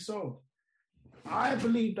should be sold. I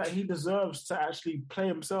believe that he deserves to actually play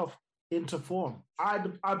himself into form. I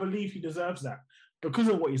believe he deserves that because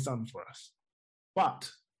of what he's done for us. But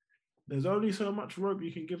there's only so much rope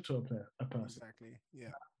you can give to a person. Exactly.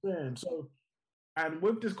 Yeah. So, and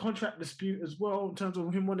with this contract dispute as well, in terms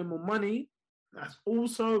of him wanting more money, that's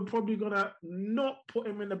also probably gonna not put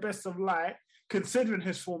him in the best of light, considering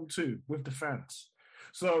his form too with the fans.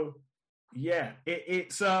 So, yeah,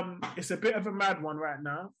 it's a bit of a mad one right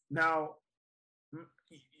now. Now,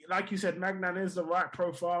 like you said, Magnan is the right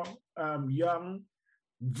profile. Young,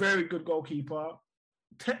 very good goalkeeper,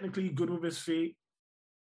 technically good with his feet,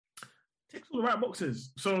 ticks all the right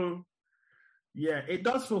boxes. So, yeah, it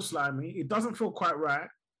does feel slimy. It doesn't feel quite right.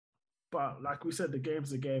 But like we said, the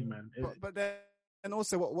game's a game, man. But then, and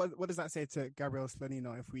also, what does that say to Gabriel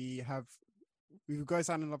Slanino if we go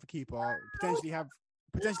sign another keeper, potentially have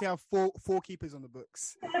four keepers on the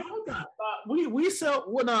books? We sell.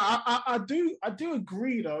 Well, no, I do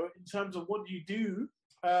agree though in terms of what you do.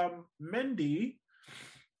 Mendy,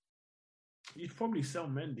 you'd probably sell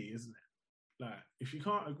Mendy, isn't it? Like if you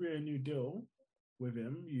can't agree a new deal with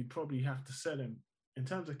him, you'd probably have to sell him. In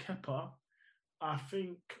terms of Kepa, I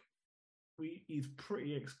think he's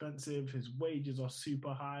pretty expensive. His wages are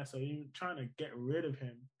super high, so even trying to get rid of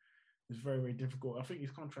him is very, very difficult. I think his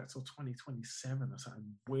contract's till 2027 or something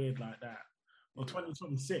weird like that, or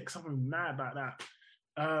 2026, something mad like that.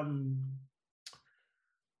 So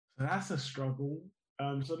that's a struggle.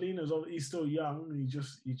 Salina's he's still young. He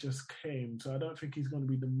just came, so I don't think he's going to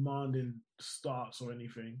be demanding starts or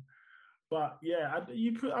anything. But yeah, I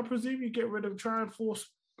presume you get rid of, try and force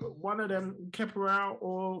one of them, Kepa out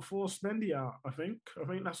or force Mendy out. I think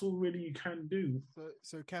that's all really you can do.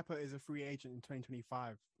 So Kepa is a free agent in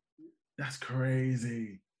 2025. That's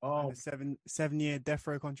crazy. Oh, and a 7-year death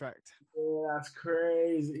row contract. Yeah, that's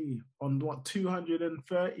crazy. On what,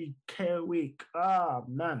 230K a week? Ah,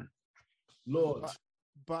 man, Lord.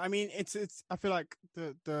 But I mean, it's. I feel like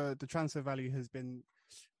the transfer value has been,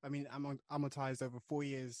 I mean, amortized over 4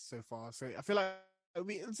 years so far. So I feel like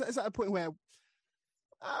it's at a point where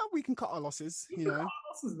we can cut our losses. You know,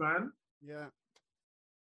 losses, man. Yeah.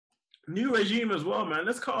 New regime as well, man.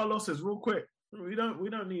 Let's cut our losses real quick. We don't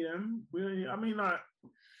need them. I mean, like,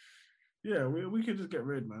 yeah, we could just get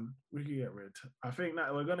rid, man. We could get rid. I think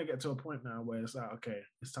that we're gonna get to a point now where it's like, okay,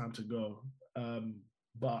 it's time to go.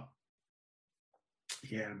 But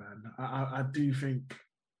yeah, man, I do think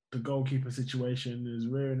the goalkeeper situation is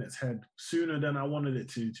rearing its head sooner than I wanted it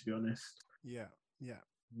to be honest. Yeah.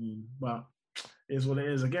 But it is what it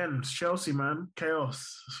is. Again, it's Chelsea, man.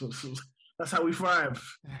 Chaos. That's how we thrive.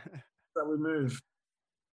 That's how we move.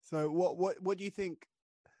 So what do you think?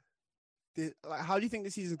 How do you think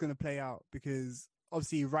the season's going to play out? Because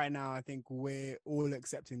obviously, right now, I think we're all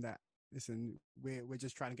accepting that. Listen, we're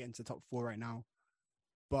just trying to get into top 4 right now.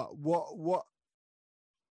 But what?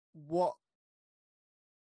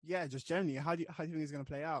 Yeah, just generally, how do you think it's going to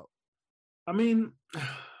play out? I mean,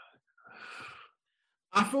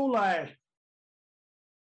 I feel like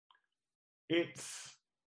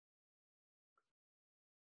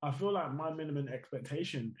I feel like my minimum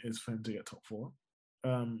expectation is for him to get top 4.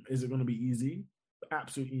 Is it going to be easy?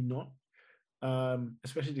 Absolutely not.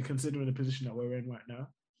 Especially considering the position that we're in right now.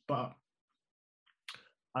 But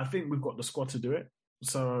I think we've got the squad to do it.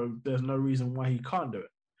 So there's no reason why he can't do it.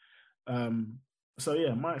 So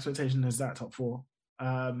yeah, my expectation is that top 4.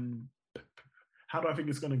 How do I think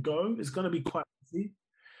it's going to go? It's going to be quite messy.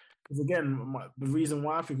 Because again, the reason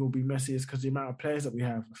why I think it will be messy is because the amount of players that we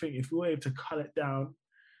have. I think if we were able to cut it down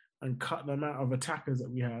and cut the amount of attackers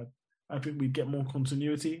that we have, I think we'd get more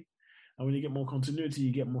continuity. And when you get more continuity,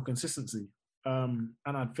 you get more consistency. And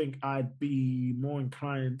I think I'd be more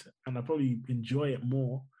inclined, and I'd probably enjoy it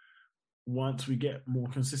more once we get more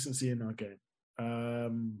consistency in our game.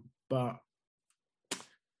 But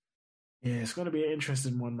yeah, it's going to be an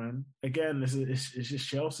interesting one, man. Again, it's just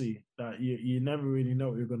Chelsea that you never really know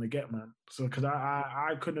what you're going to get, man. So because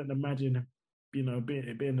I couldn't imagine, being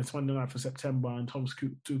the 29th of September and Thomas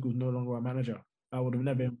Tuchel's no longer our manager. I would have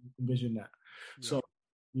never envisioned that. Yeah. So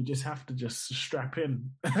you just have to just strap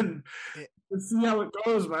in and see how it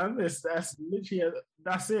goes, man. That's literally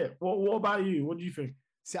that's it. What about you? What do you think?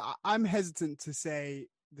 See, I'm hesitant to say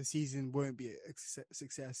the season won't be a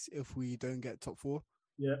success if we don't get top 4.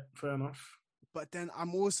 Yeah, fair enough. But then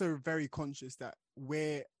I'm also very conscious that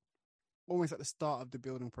we're almost at the start of the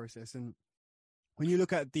building process. And when you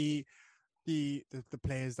look at the the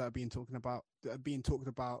players that are being talked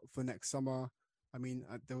about for next summer. I mean,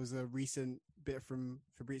 there was a recent bit from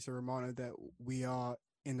Fabrizio Romano that we are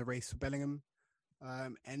in the race for Bellingham.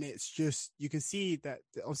 And it's just, you can see that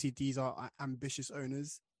obviously these are ambitious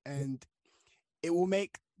owners, and it will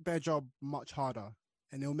make their job much harder,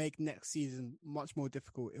 and it'll make next season much more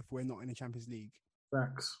difficult if we're not in the Champions League.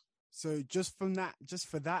 Facts. So just for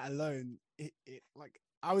that alone, it like,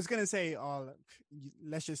 I was going to say,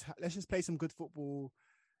 let's just play some good football,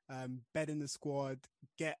 bed in the squad,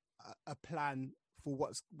 get a plan for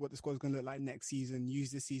what the squad's going to look like next season,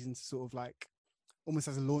 use this season to sort of like almost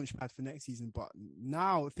as a launch pad for next season. But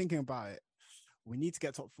now thinking about it, we need to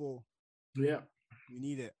get top 4. Yeah. We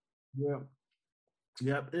need it. Yeah.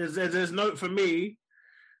 Yeah. There's no, for me,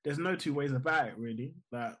 there's no two ways about it, really.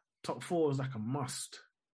 Like, top 4 is like a must.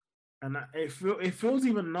 And it feels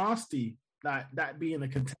even nasty, like that being a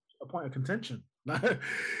point of contention. Like,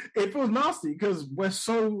 it feels nasty because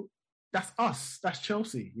that's us, that's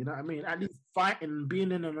Chelsea. You know what I mean? At least fighting,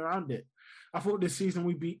 being in and around it. I thought this season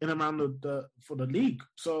we'd be in and around for the league.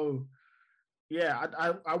 So, yeah,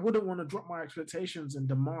 I wouldn't want to drop my expectations and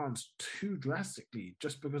demands too drastically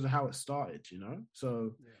just because of how it started, you know?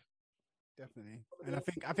 So, yeah, definitely. And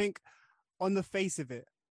I think on the face of it,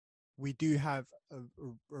 we do have a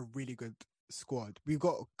really good squad. We've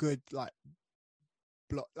got a good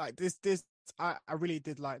this. I really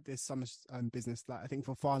did like this summer's business. Like, I think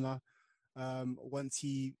for Fofana, once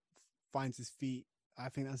he finds his feet, I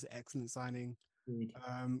think that's an excellent signing.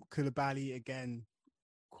 Koulibaly, again,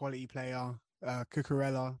 quality player.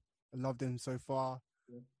 Cucurella, I loved him so far.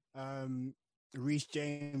 Reece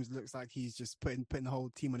James looks like he's just putting the whole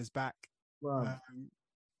team on his back. Wow.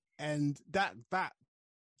 And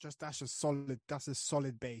that's a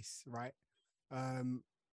solid base, right?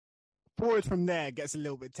 Forward from there gets a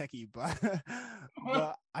little bit techie, but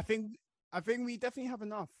but I think we definitely have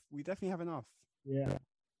enough. Yeah.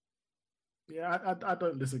 Yeah, I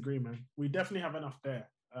don't disagree, man. We definitely have enough there.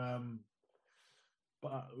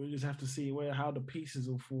 But we just have to see how the pieces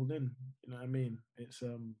will fall in. You know what I mean? It's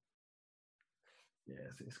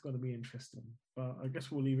it's going to be interesting. But I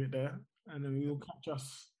guess we'll leave it there, and then we will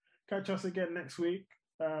catch us again next week.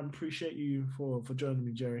 Appreciate you for joining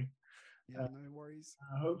me, Jerry. Yeah, no worries.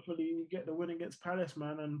 Hopefully we get the win against Palace,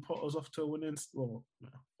 man, and put us off to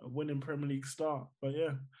a winning Premier League start. But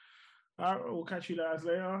yeah, all right, we'll catch you guys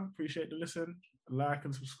later. Appreciate the listen. Like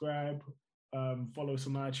and subscribe. Follow us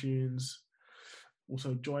on iTunes.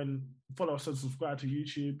 Also follow us and subscribe to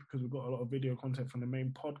YouTube because we've got a lot of video content from the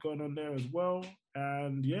main pod going on there as well.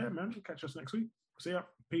 And yeah, man, we'll catch us next week. See ya.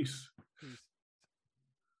 Peace.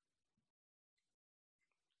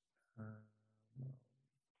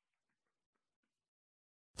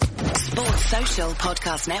 Sports Social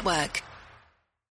Podcast Network.